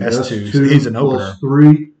S2 He's an plus opener.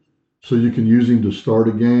 3. So you can use him to start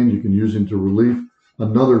a game. You can use him to relief.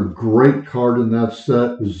 Another great card in that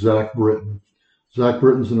set is Zach Britton. Zach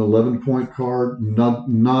Britton's an 11-point card. Not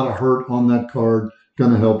a hurt on that card.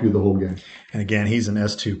 Going to help you the whole game. And again, he's an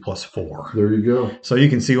S2 plus 4. There you go. So you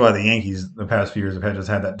can see why the Yankees the past few years have just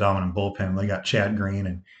had that dominant bullpen. They got Chad Green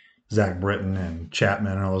and Zach Britton and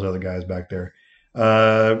Chapman and all those other guys back there.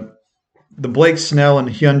 The Blake Snell and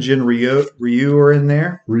Hyunjin Ryu are in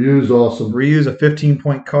there. Ryu's awesome. Ryu's a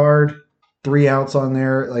 15-point card. 3 outs on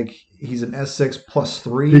there. Like, he's an S6 plus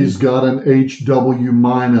 3. He's got an HW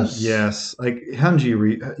minus. Yes. Like,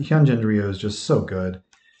 Hyunjin Ryu is just so good.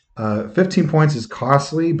 15 points is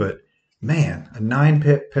costly, but man, a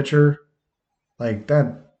 9-pit pitcher like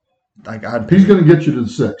that, like I'd pay. He's going to get you to the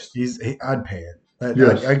 6th. I'd pay it.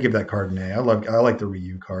 Yes. I'd give that card an A. I like the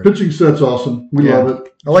Ryu card. Pitching set's awesome. We love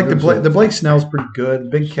it. I like the Blake Snell's pretty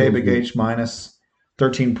good. Big K, big H minus,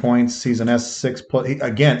 13 points. He's an S6 plus.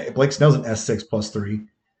 Again, Blake Snell's an S6 plus 3,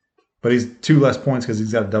 but he's 2 less points because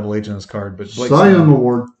he's got a double H on his card. But Blake Cy Young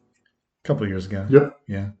Award. A couple of years ago. Yep.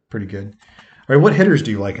 Yeah, pretty good. All right, what hitters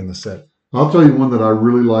do you like in the set? I'll tell you one that I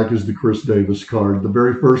really like is the Chris Davis card, the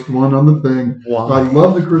very first one on the thing. Wow. I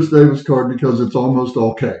love the Chris Davis card because it's almost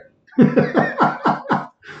all K.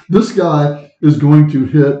 This guy is going to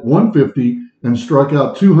hit 150 and strike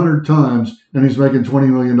out 200 times, and he's making $20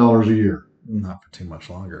 million a year. Not for too much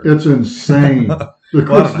longer. It's insane. The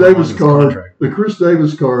Chris Davis card. The Chris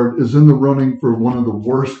Davis card is in the running for one of the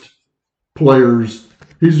worst players.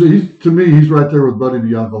 He's to me, he's right there with Buddy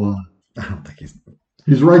Biancalana. I don't think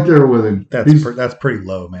He's right there with him. That's pretty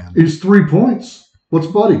low, man. He's 3 points. What's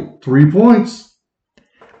Buddy? 3 points.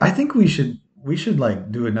 I think we should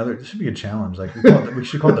like do another. This should be a challenge. Like we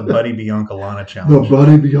should call it the Buddy Biancalana challenge. The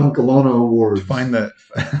Buddy Biancalana Award. Find the.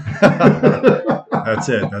 That's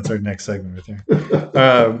it. That's our next segment right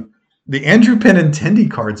there. The Andrew Benintendi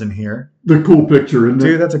card's in here. The cool picture, isn't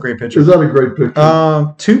Dude, it? that's a great picture. Is that a great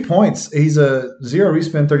picture? 2 points. He's a 0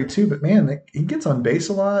 respin 32, but man, he gets on base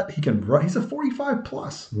a lot. He can run. He's a 45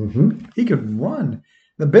 plus. Mm-hmm. He can run.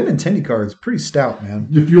 The Benintendi card is pretty stout, man.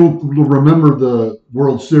 If you'll remember the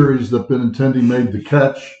World Series that Benintendi made the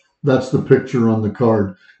catch, that's the picture on the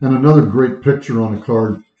card. And another great picture on a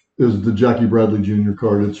card is the Jackie Bradley Jr.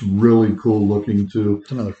 card. It's really cool looking too.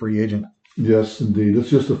 It's another free agent. Yes, indeed. It's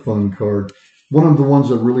just a fun card. One of the ones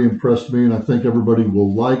that really impressed me, and I think everybody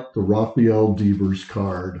will like, the Rafael Devers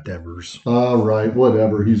card. Devers. All right,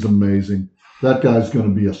 whatever. He's amazing. That guy's going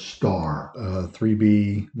to be a star.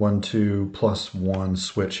 3B, 1-2, +1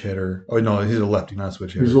 switch hitter. Oh, no, he's a lefty, not a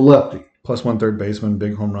switch hitter. He's a lefty. +1 third baseman,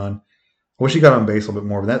 big home run. I wish he got on base a little bit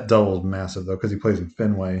more, but that double is massive, though, because he plays in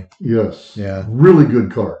Fenway. Yes. Yeah. Really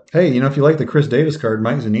good card. Hey, if you like the Chris Davis card,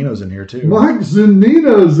 Mike Zunino's in here, too. Mike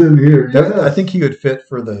Zunino's in here. Yes. I think he would fit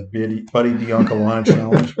for the Buddy Biancolana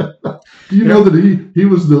challenge. Do you know that he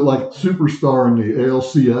was the superstar in the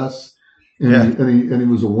ALCS, and he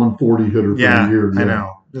was a 140 hitter for a year. I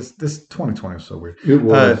know. This 2020 was so weird. It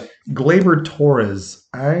was. Gleyber Torres.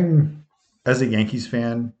 As a Yankees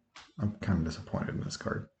fan, I'm kind of disappointed in this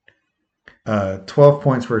card. 12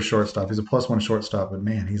 points for a shortstop. He's a +1 shortstop, but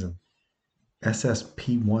man, he's an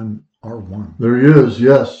SSP1 R1. There he is.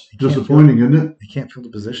 Yes, disappointing, isn't it? He can't fill the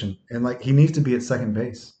position, and he needs to be at second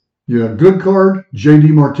base. Yeah, good card. JD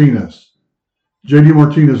Martinez. JD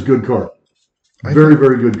Martinez, good card. Very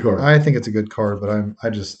good card. I think it's a good card, but I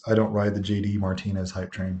don't ride the JD Martinez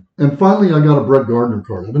hype train. And finally, I got a Brett Gardner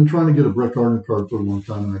card. I've been trying to get a Brett Gardner card for a long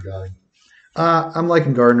time, and I got him. I'm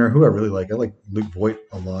liking Gardner. Who I really like. I like Luke Voigt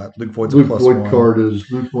a lot. Luke Voigt's Luke a Voigt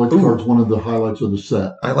 +1. Luke Voigt's card's one of the highlights of the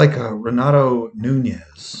set. I like Renato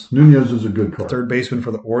Nunez. Nunez is a good card. Third baseman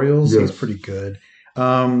for the Orioles. Yes. He's pretty good.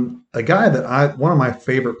 A guy that one of my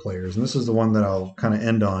favorite players, and this is the one that I'll kind of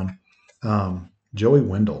end on, Joey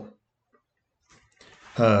Wendell.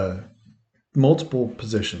 Multiple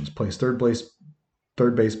positions, plays third base,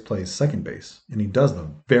 plays second base, and he does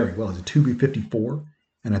them very well. He's a 2B 54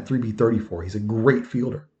 and a 3B 34. He's a great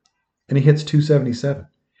fielder, and he hits 277,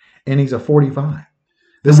 and he's a 45.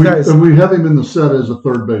 And we have him in the set as a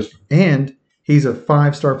third baseman, and he's a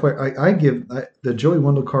 5-star player. I give the Joey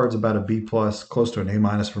Wendell card's about a B+, close to an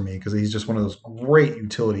A- for me, because he's just one of those great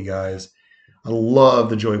utility guys. I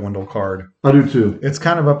love the Joey Wendell card. I do too. It's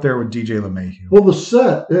kind of up there with DJ LeMahieu. Well, the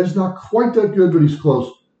set is not quite that good, but he's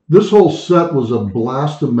close. This whole set was a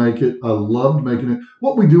blast to make it. I loved making it.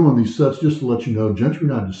 What we do on these sets, just to let you know, Gentry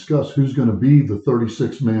and I discuss who's going to be the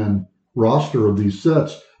 36-man roster of these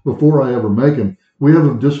sets before I ever make them. We have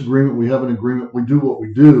a disagreement. We have an agreement. We do what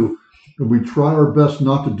we do, and we try our best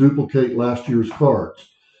not to duplicate last year's cards.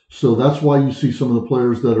 So that's why you see some of the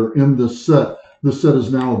players that are in this set. This set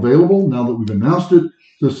is now available. Now that we've announced it,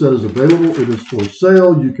 this set is available. It is for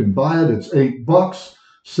sale. You can buy it. It's $8.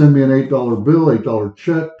 Send me an $8 bill, $8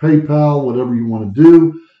 check, PayPal, whatever you want to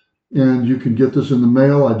do. And you can get this in the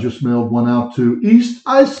mail. I just mailed one out to East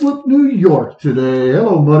Islip, New York today.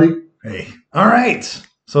 Hello, buddy. Hey. All right.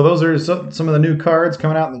 So those are some of the new cards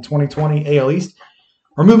coming out in the 2020 AL East.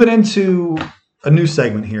 We're moving into a new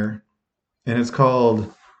segment here, and it's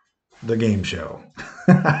called The Game Show.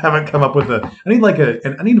 I haven't come up with I need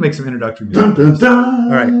to make some introductory music. Dun, dun, dun.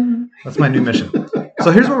 All right. That's my new mission. So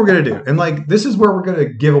here's what we're going to do. And this is where we're going to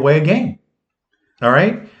give away a game. All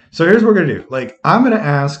right. So here's what we're going to do. I'm going to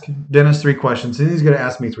ask Dennis 3 questions, and he's going to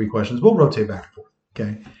ask me 3 questions. We'll rotate back and forth.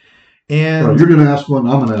 Okay. And Right, you're going to ask one.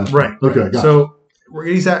 I'm going to ask right. one. Okay. Got it. So we're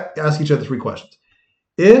going to ask each other 3 questions.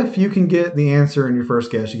 If you can get the answer in your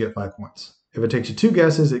first guess, you get 5 points. If it takes you 2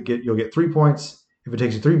 guesses, you'll get 3 points. If it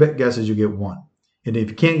takes you 3 guesses, you get 1. And if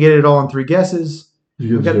you can't get it all in 3 guesses,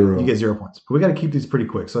 you get 0 points. But we got to keep these pretty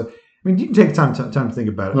quick. So you can take time to think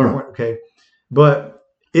about it. All right. Okay. But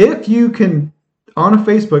if you can, on a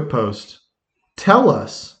Facebook post, tell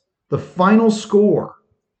us the final score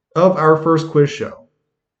of our first quiz show,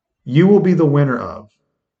 you will be the winner of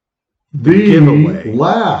the giveaway.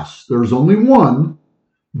 There's only one,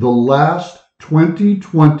 the last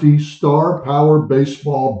 2020 Star Power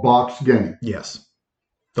Baseball box game. Yes.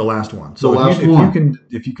 The last one. So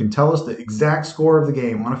if you can tell us the exact score of the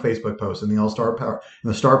game on a Facebook post in the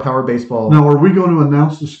Star Power Baseball. Now, are we going to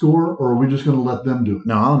announce the score, or are we just going to let them do it?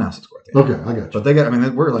 No, I'll announce the score. Okay, I got you. But they got.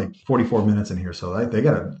 We're 44 minutes in here, so they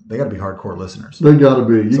got to be hardcore listeners. They got to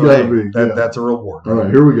be. You got to be. That's a reward. All right,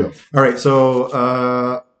 here we go. All right,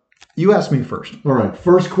 so you ask me first. All right,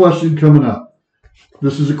 first question coming up.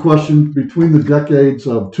 This is a question between the decades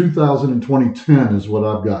of 2000 and 2010 is what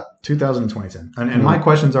I've got. 2000 and 2010. And my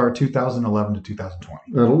questions are 2011 to 2020.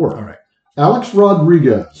 That'll work. All right. Alex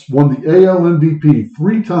Rodriguez won the AL MVP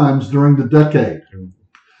 3 times during the decade.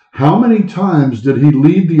 How many times did he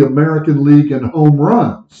lead the American League in home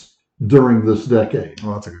runs during this decade?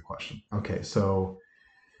 Well, that's a good question. Okay, so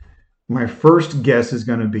my first guess is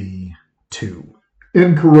going to be 2.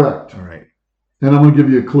 Incorrect. All right. And I'm going to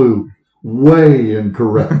give you a clue. Way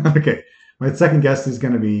incorrect. Okay. My second guess is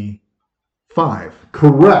going to be 5.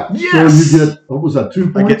 Correct. Yes! So you get, what was that,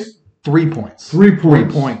 2 points? I get 3 points. 3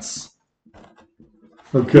 points. 3 points.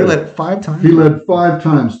 Okay. He led 5 times? He led 5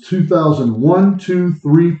 times, 2001, 2,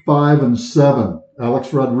 3, 5, and 7.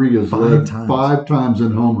 Alex Rodriguez led 5 times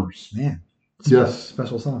in homers. Man. Yes.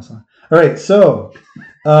 Special sauce, huh? All right, so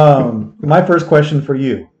my first question for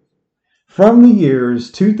you. From the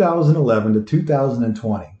years 2011 to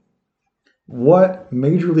 2020, what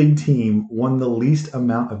Major League team won the least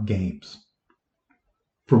amount of games?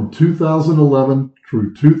 From 2011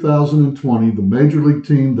 through 2020, the Major League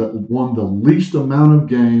team that won the least amount of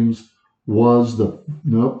games was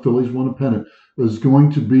Phillies won a pennant. It was going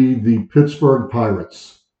to be the Pittsburgh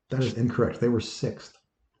Pirates. That is incorrect. They were 6th.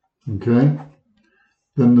 Okay.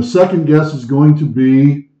 Then the second guess is going to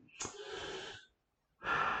be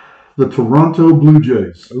the Toronto Blue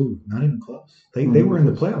Jays. Oh, not even close. They were in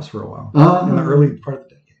the playoffs for a while in the early part of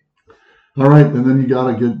the decade. All right, and then you got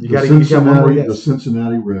to get the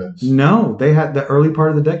Cincinnati Reds. No, they had the early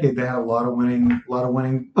part of the decade. They had a lot of winning.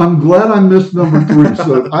 I'm glad I missed number 3,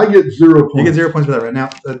 so I get 0 points. You get 0 points for that right now.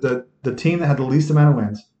 The team that had the least amount of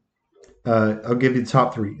wins. I'll give you the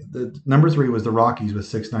top 3. The number 3 was the Rockies with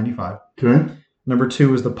 695. Okay. Number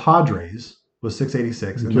 2 was the Padres with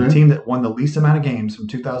 686, and the team that won the least amount of games from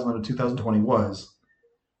 2011 to 2020 was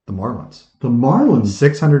the Marlins. The Marlins,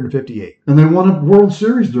 658, and they won a World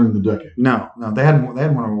Series during the decade. No, they hadn't won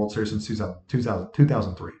a World Series since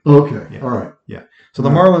 2003. Okay, yeah. All right. Yeah, so the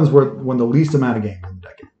Marlins won the least amount of games in the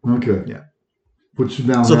decade. Okay, yeah. Which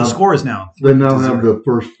now the score is now they now have the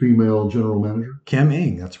first female general manager, Kim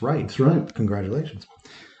Ng. That's right. That's right. Congratulations.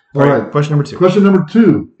 All right. Question number 2. Question number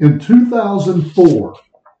 2. In 2004,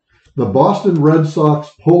 the Boston Red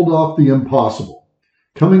Sox pulled off the impossible,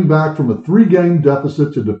 coming back from a 3-game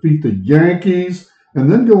deficit to defeat the Yankees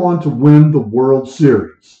and then go on to win the World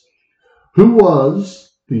Series. Who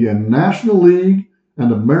was the National League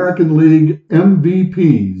and American League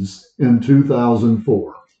MVPs in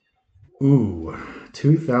 2004? Ooh,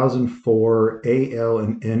 2004 AL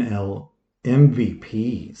and NL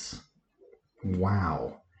MVPs.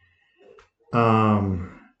 Wow.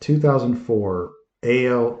 2004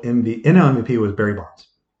 NL MVP was Barry Bonds.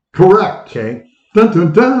 Correct. Okay. Dun,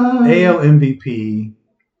 dun, dun. AL MVP.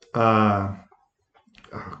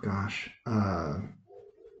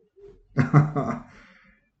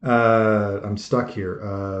 I'm stuck here.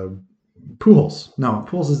 Pujols. No,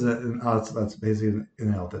 Pujols is that's basically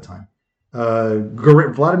NL at that time.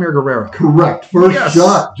 Vladimir Guerrero. Correct. First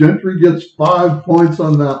shot. Gentry gets 5 points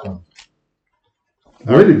on that one.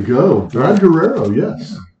 Way to go. Vlad Guerrero,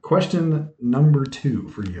 yes. Yeah. Question number 2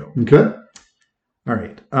 for you. Okay. All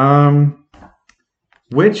right.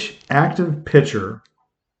 Which active pitcher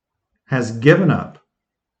has given up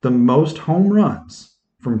the most home runs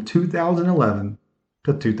from 2011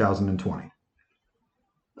 to 2020?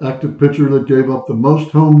 Active pitcher that gave up the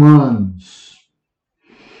most home runs.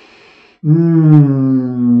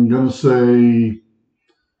 I'm going to say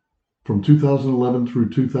from 2011 through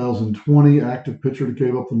 2020, active pitcher that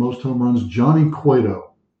gave up the most home runs, Johnny Cueto.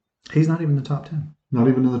 He's not even in the top 10. Not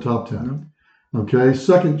even in the top 10. No. Okay,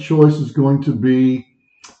 second choice is going to be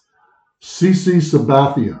CC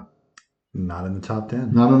Sabathia. Not in the top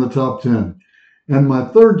 10. Not in the top 10. And my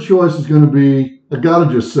third choice is going to be, I got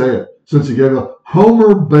to just say it, since he gave up,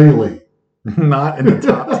 Homer Bailey. Not in the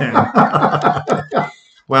top 10.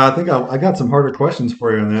 Well, I think I got some harder questions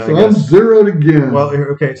for you on that. So I'm zeroed again. Well,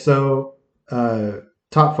 okay, so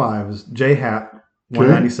top 5 is J Happ,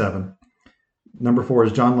 197. Okay. Number 4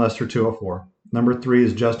 is John Lester, 204. Number 3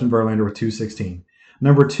 is Justin Verlander with 216.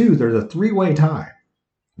 Number 2, there's a 3-way tie.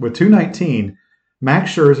 With 219,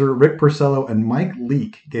 Max Scherzer, Rick Porcello, and Mike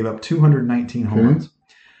Leake gave up 219 home runs.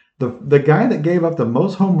 The guy that gave up the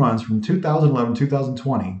most home runs from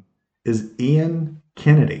 2011-2020 is Ian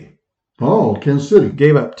Kennedy. Oh, Kansas City.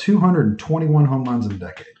 Gave up 221 home runs in a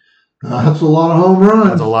decade. That's a lot of home runs.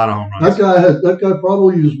 That's a lot of home runs. That guy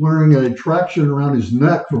probably is wearing a traction around his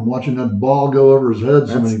neck from watching that ball go over his head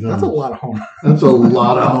so many times. That's a lot of home runs. That's a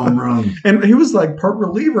lot of home runs. And he was like part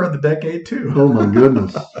reliever of the decade, too. Oh, my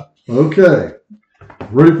goodness. Okay.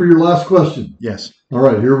 Ready for your last question? Yes. All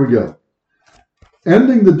right, here we go.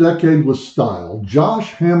 Ending the decade with style,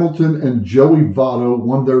 Josh Hamilton and Joey Votto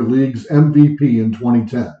won their league's MVP in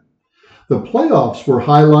 2010. The playoffs were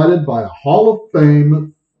highlighted by a Hall of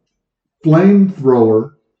Fame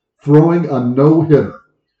flamethrower throwing a no-hitter.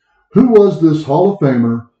 Who was this Hall of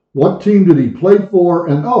Famer? What team did he play for?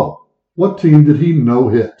 And what team did he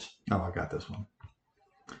no-hit? Oh, I got this one.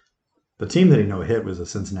 The team that he no-hit was the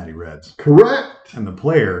Cincinnati Reds. Correct. And the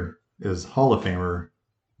player is Hall of Famer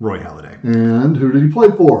Roy Halladay. And who did he play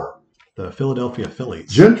for? The Philadelphia Phillies.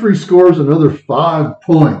 Gentry scores another 5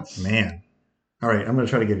 points. Man. All right, I'm going to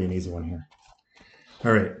try to give you an easy one here.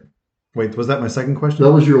 All right. Wait, was that my second question?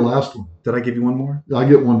 That was your last one. Did I give you one more? I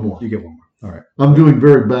get one more. You get one more. All right. I'm doing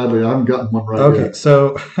very badly. I haven't gotten one right Okay, yet.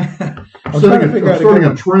 so I'm starting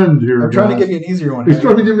a trend here. I'm trying to give you an easier one. He's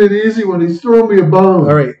trying to give me an easy one. He's throwing me a bone.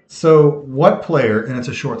 All right. So what player, and it's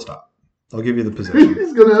a shortstop. I'll give you the position.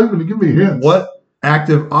 He's going to give me hints. What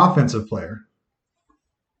active offensive player,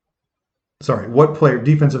 what player,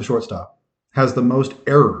 defensive shortstop, has the most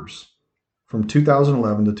errors from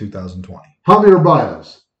 2011 to 2020? Javier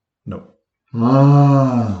Baez. No.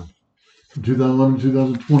 From 2011 to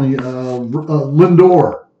 2020.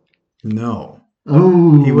 Lindor. No.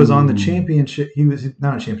 Oh. He was on the championship. He was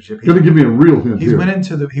not a championship. Going to give me a real hint He here.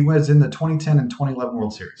 He was in the 2010 and 2011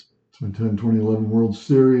 World Series. 2010, 2011 World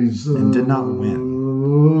Series. And did not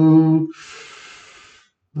win.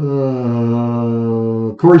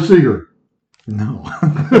 Corey Seager. No.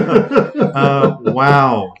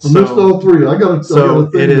 Wow. I missed all three. I got a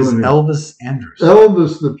thing it is going here. Elvis Andrus.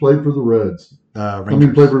 Elvis that played for the Reds.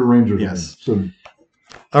 Rangers. Played for the Rangers. Yes. So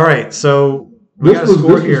all right. So we got a this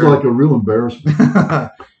score was here. like a real embarrassment.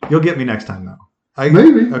 You'll get me next time, though.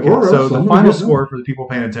 Maybe. Okay. Or So else the I'm final gonna get score for the people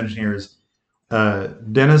paying attention here is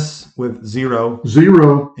Dennis with 0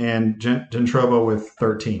 0. and Gentrovo with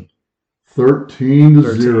 13. 13 to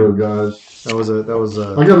 13. 0, guys. That was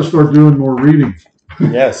a. I got to start doing more reading.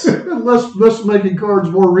 Yes. less making cards,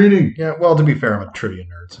 more reading. Yeah, well, to be fair, I'm a trivia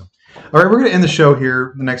nerd. So, all right, we're going to end the show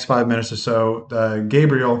here the next 5 minutes or so.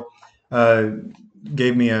 Gabriel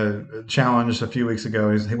gave me a challenge a few weeks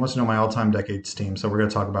ago. He wants to know my all-time decades team. So we're going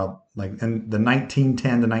to talk about like in the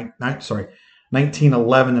 1911 to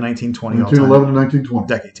 1920 1911 to all-time 1920.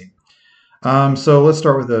 decade team. So let's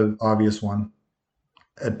start with the obvious one.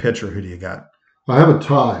 At pitcher, who do you got? I have a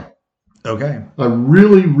tie. Okay. I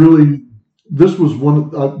really, this was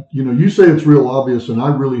one, you say it's real obvious, and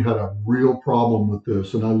I really had a real problem with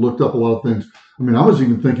this. And I looked up a lot of things. I mean, I was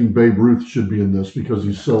even thinking Babe Ruth should be in this because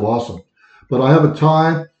he's so awesome. But I have a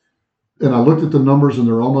tie, and I looked at the numbers, and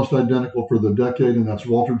they're almost identical for the decade, and that's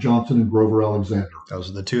Walter Johnson and Grover Alexander.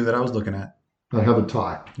 Those are the two that I was looking at. I have a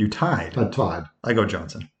tie. You tied. I tied. I go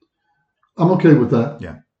Johnson. I'm okay with that.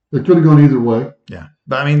 Yeah. It could have gone either way. Yeah.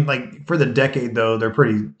 But I mean, like for the decade though, they're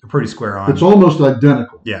pretty square on. It's almost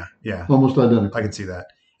identical. Yeah. Almost identical. I can see that.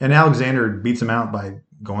 And Alexander beats him out by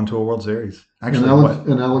going to a World Series. Actually,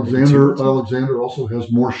 and Alexander also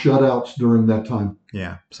has more shutouts during that time.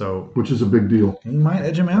 Yeah. So which is a big deal. He might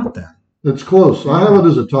edge him out then. It's close. I have it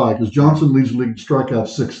as a tie because Johnson leads league strikeouts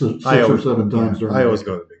six or seven times during. I always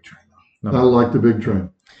go to the big train though. I like the big train.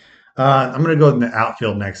 I'm going to go in the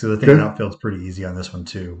outfield next because I think the outfield's pretty easy on this one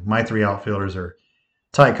too. My three outfielders are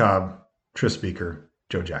Ty Cobb, Tris Speaker,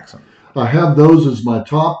 Joe Jackson. I have those as my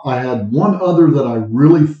top. I had one other that I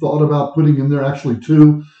really thought about putting in there, actually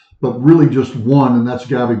two, but really just one, and that's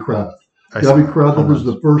Gabby Kravitz. Gabby Kravitz was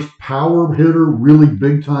the first power hitter, really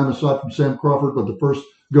big time, aside from Sam Crawford, but the first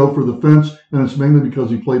go for the fence, and it's mainly because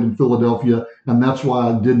he played in Philadelphia, and that's why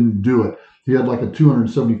I didn't do it. He had like a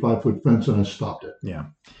 275-foot fence, and I stopped it. Yeah.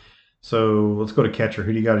 So let's go to catcher.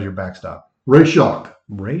 Who do you got as your backstop? Ray Schock.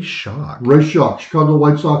 Ray Schock. Ray Schock, Chicago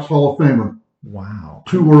White Sox Hall of Famer. Wow.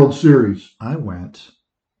 2 World Series.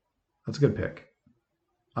 That's a good pick.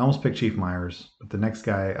 I almost picked Chief Myers, but the next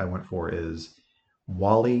guy I went for is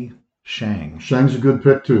Wally Shang. Shang's a good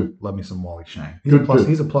pick, too. Love me some Wally Shang. He's a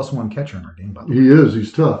 +1 catcher in our game, by the way. He is.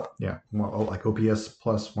 He's tough. Yeah. Well, like OPS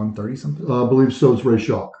plus 130 something? I believe so is Ray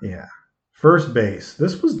Schock. Yeah. First base.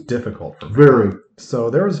 This was difficult for me. Very. So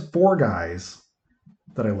there was 4 guys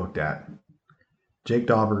that I looked at. Jake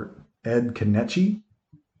Daubert, Ed Kenichi,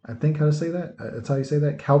 I think how to say that. That's how you say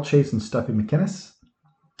that. Cal Chase and Stuffy McInnes.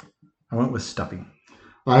 I went with Stuffy.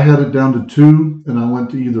 I had it down to 2, and I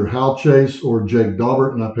went to either Hal Chase or Jake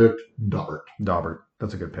Daubert, and I picked Daubert. Daubert.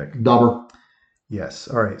 That's a good pick. Daubert. Yes.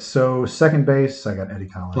 All right. So second base, I got Eddie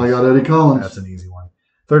Collins. I got Eddie Collins. That's an easy one.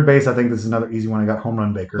 Third base, I think this is another easy one. I got Home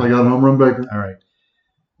Run Baker. I got Home Run Baker. All right.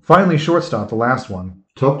 Finally, shortstop, the last one.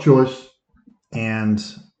 Tough choice. And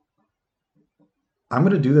I'm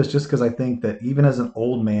going to do this just because I think that even as an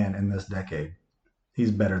old man in this decade, he's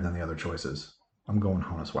better than the other choices. I'm going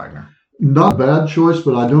Honus Wagner. Not a bad choice,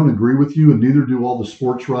 but I don't agree with you, and neither do all the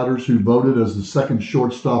sports writers who voted as the second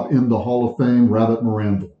shortstop in the Hall of Fame, Rabbit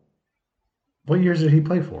Moranville. What years did he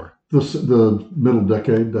play for? The middle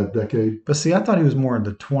decade, that decade. But see, I thought he was more in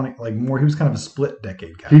the 20, like more, he was kind of a split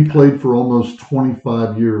decade guy. He played for almost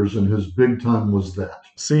 25 years, and his big time was that.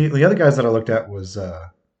 See, the other guys that I looked at was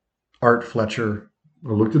Art Fletcher.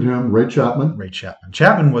 I looked at him, Ray Chapman. Ray Chapman.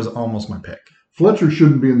 Chapman was almost my pick. Fletcher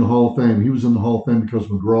shouldn't be in the Hall of Fame. He was in the Hall of Fame because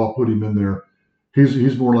McGraw put him in there.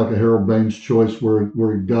 He's more like a Harold Baines choice where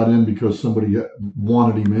he got in because somebody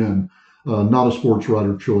wanted him in. Not a sports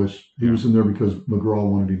writer choice. He was in there because McGraw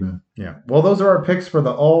wanted him in. Yeah. Well, those are our picks for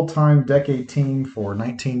the all-time decade team for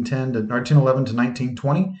 1911 to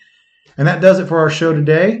 1920. And that does it for our show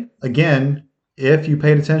today. Again, if you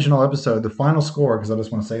paid attention all episode, the final score, because I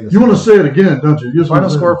just want to say this. You want to say it again, don't you? The final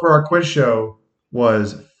score for our quiz show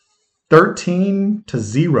was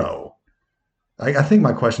 13-0. I think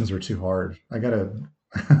my questions were too hard. I got to...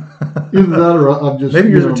 Either that or I'm just... Maybe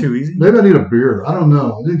yours are too easy. Maybe I need a beer. I don't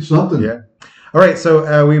know. I need something. Yeah. All right.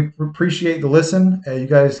 So we appreciate the listen. You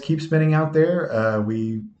guys keep spinning out there.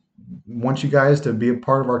 We want you guys to be a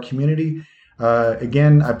part of our community.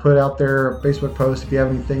 Again, I put out there a Facebook post. If you have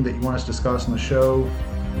anything that you want us to discuss on the show,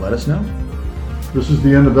 let us know. This is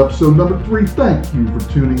the end of episode number 3. Thank you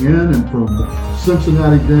for tuning in. And from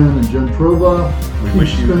Cincinnati Dan and Jen Trova, we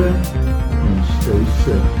wish you spinning and stay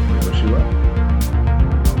safe. We wish you well.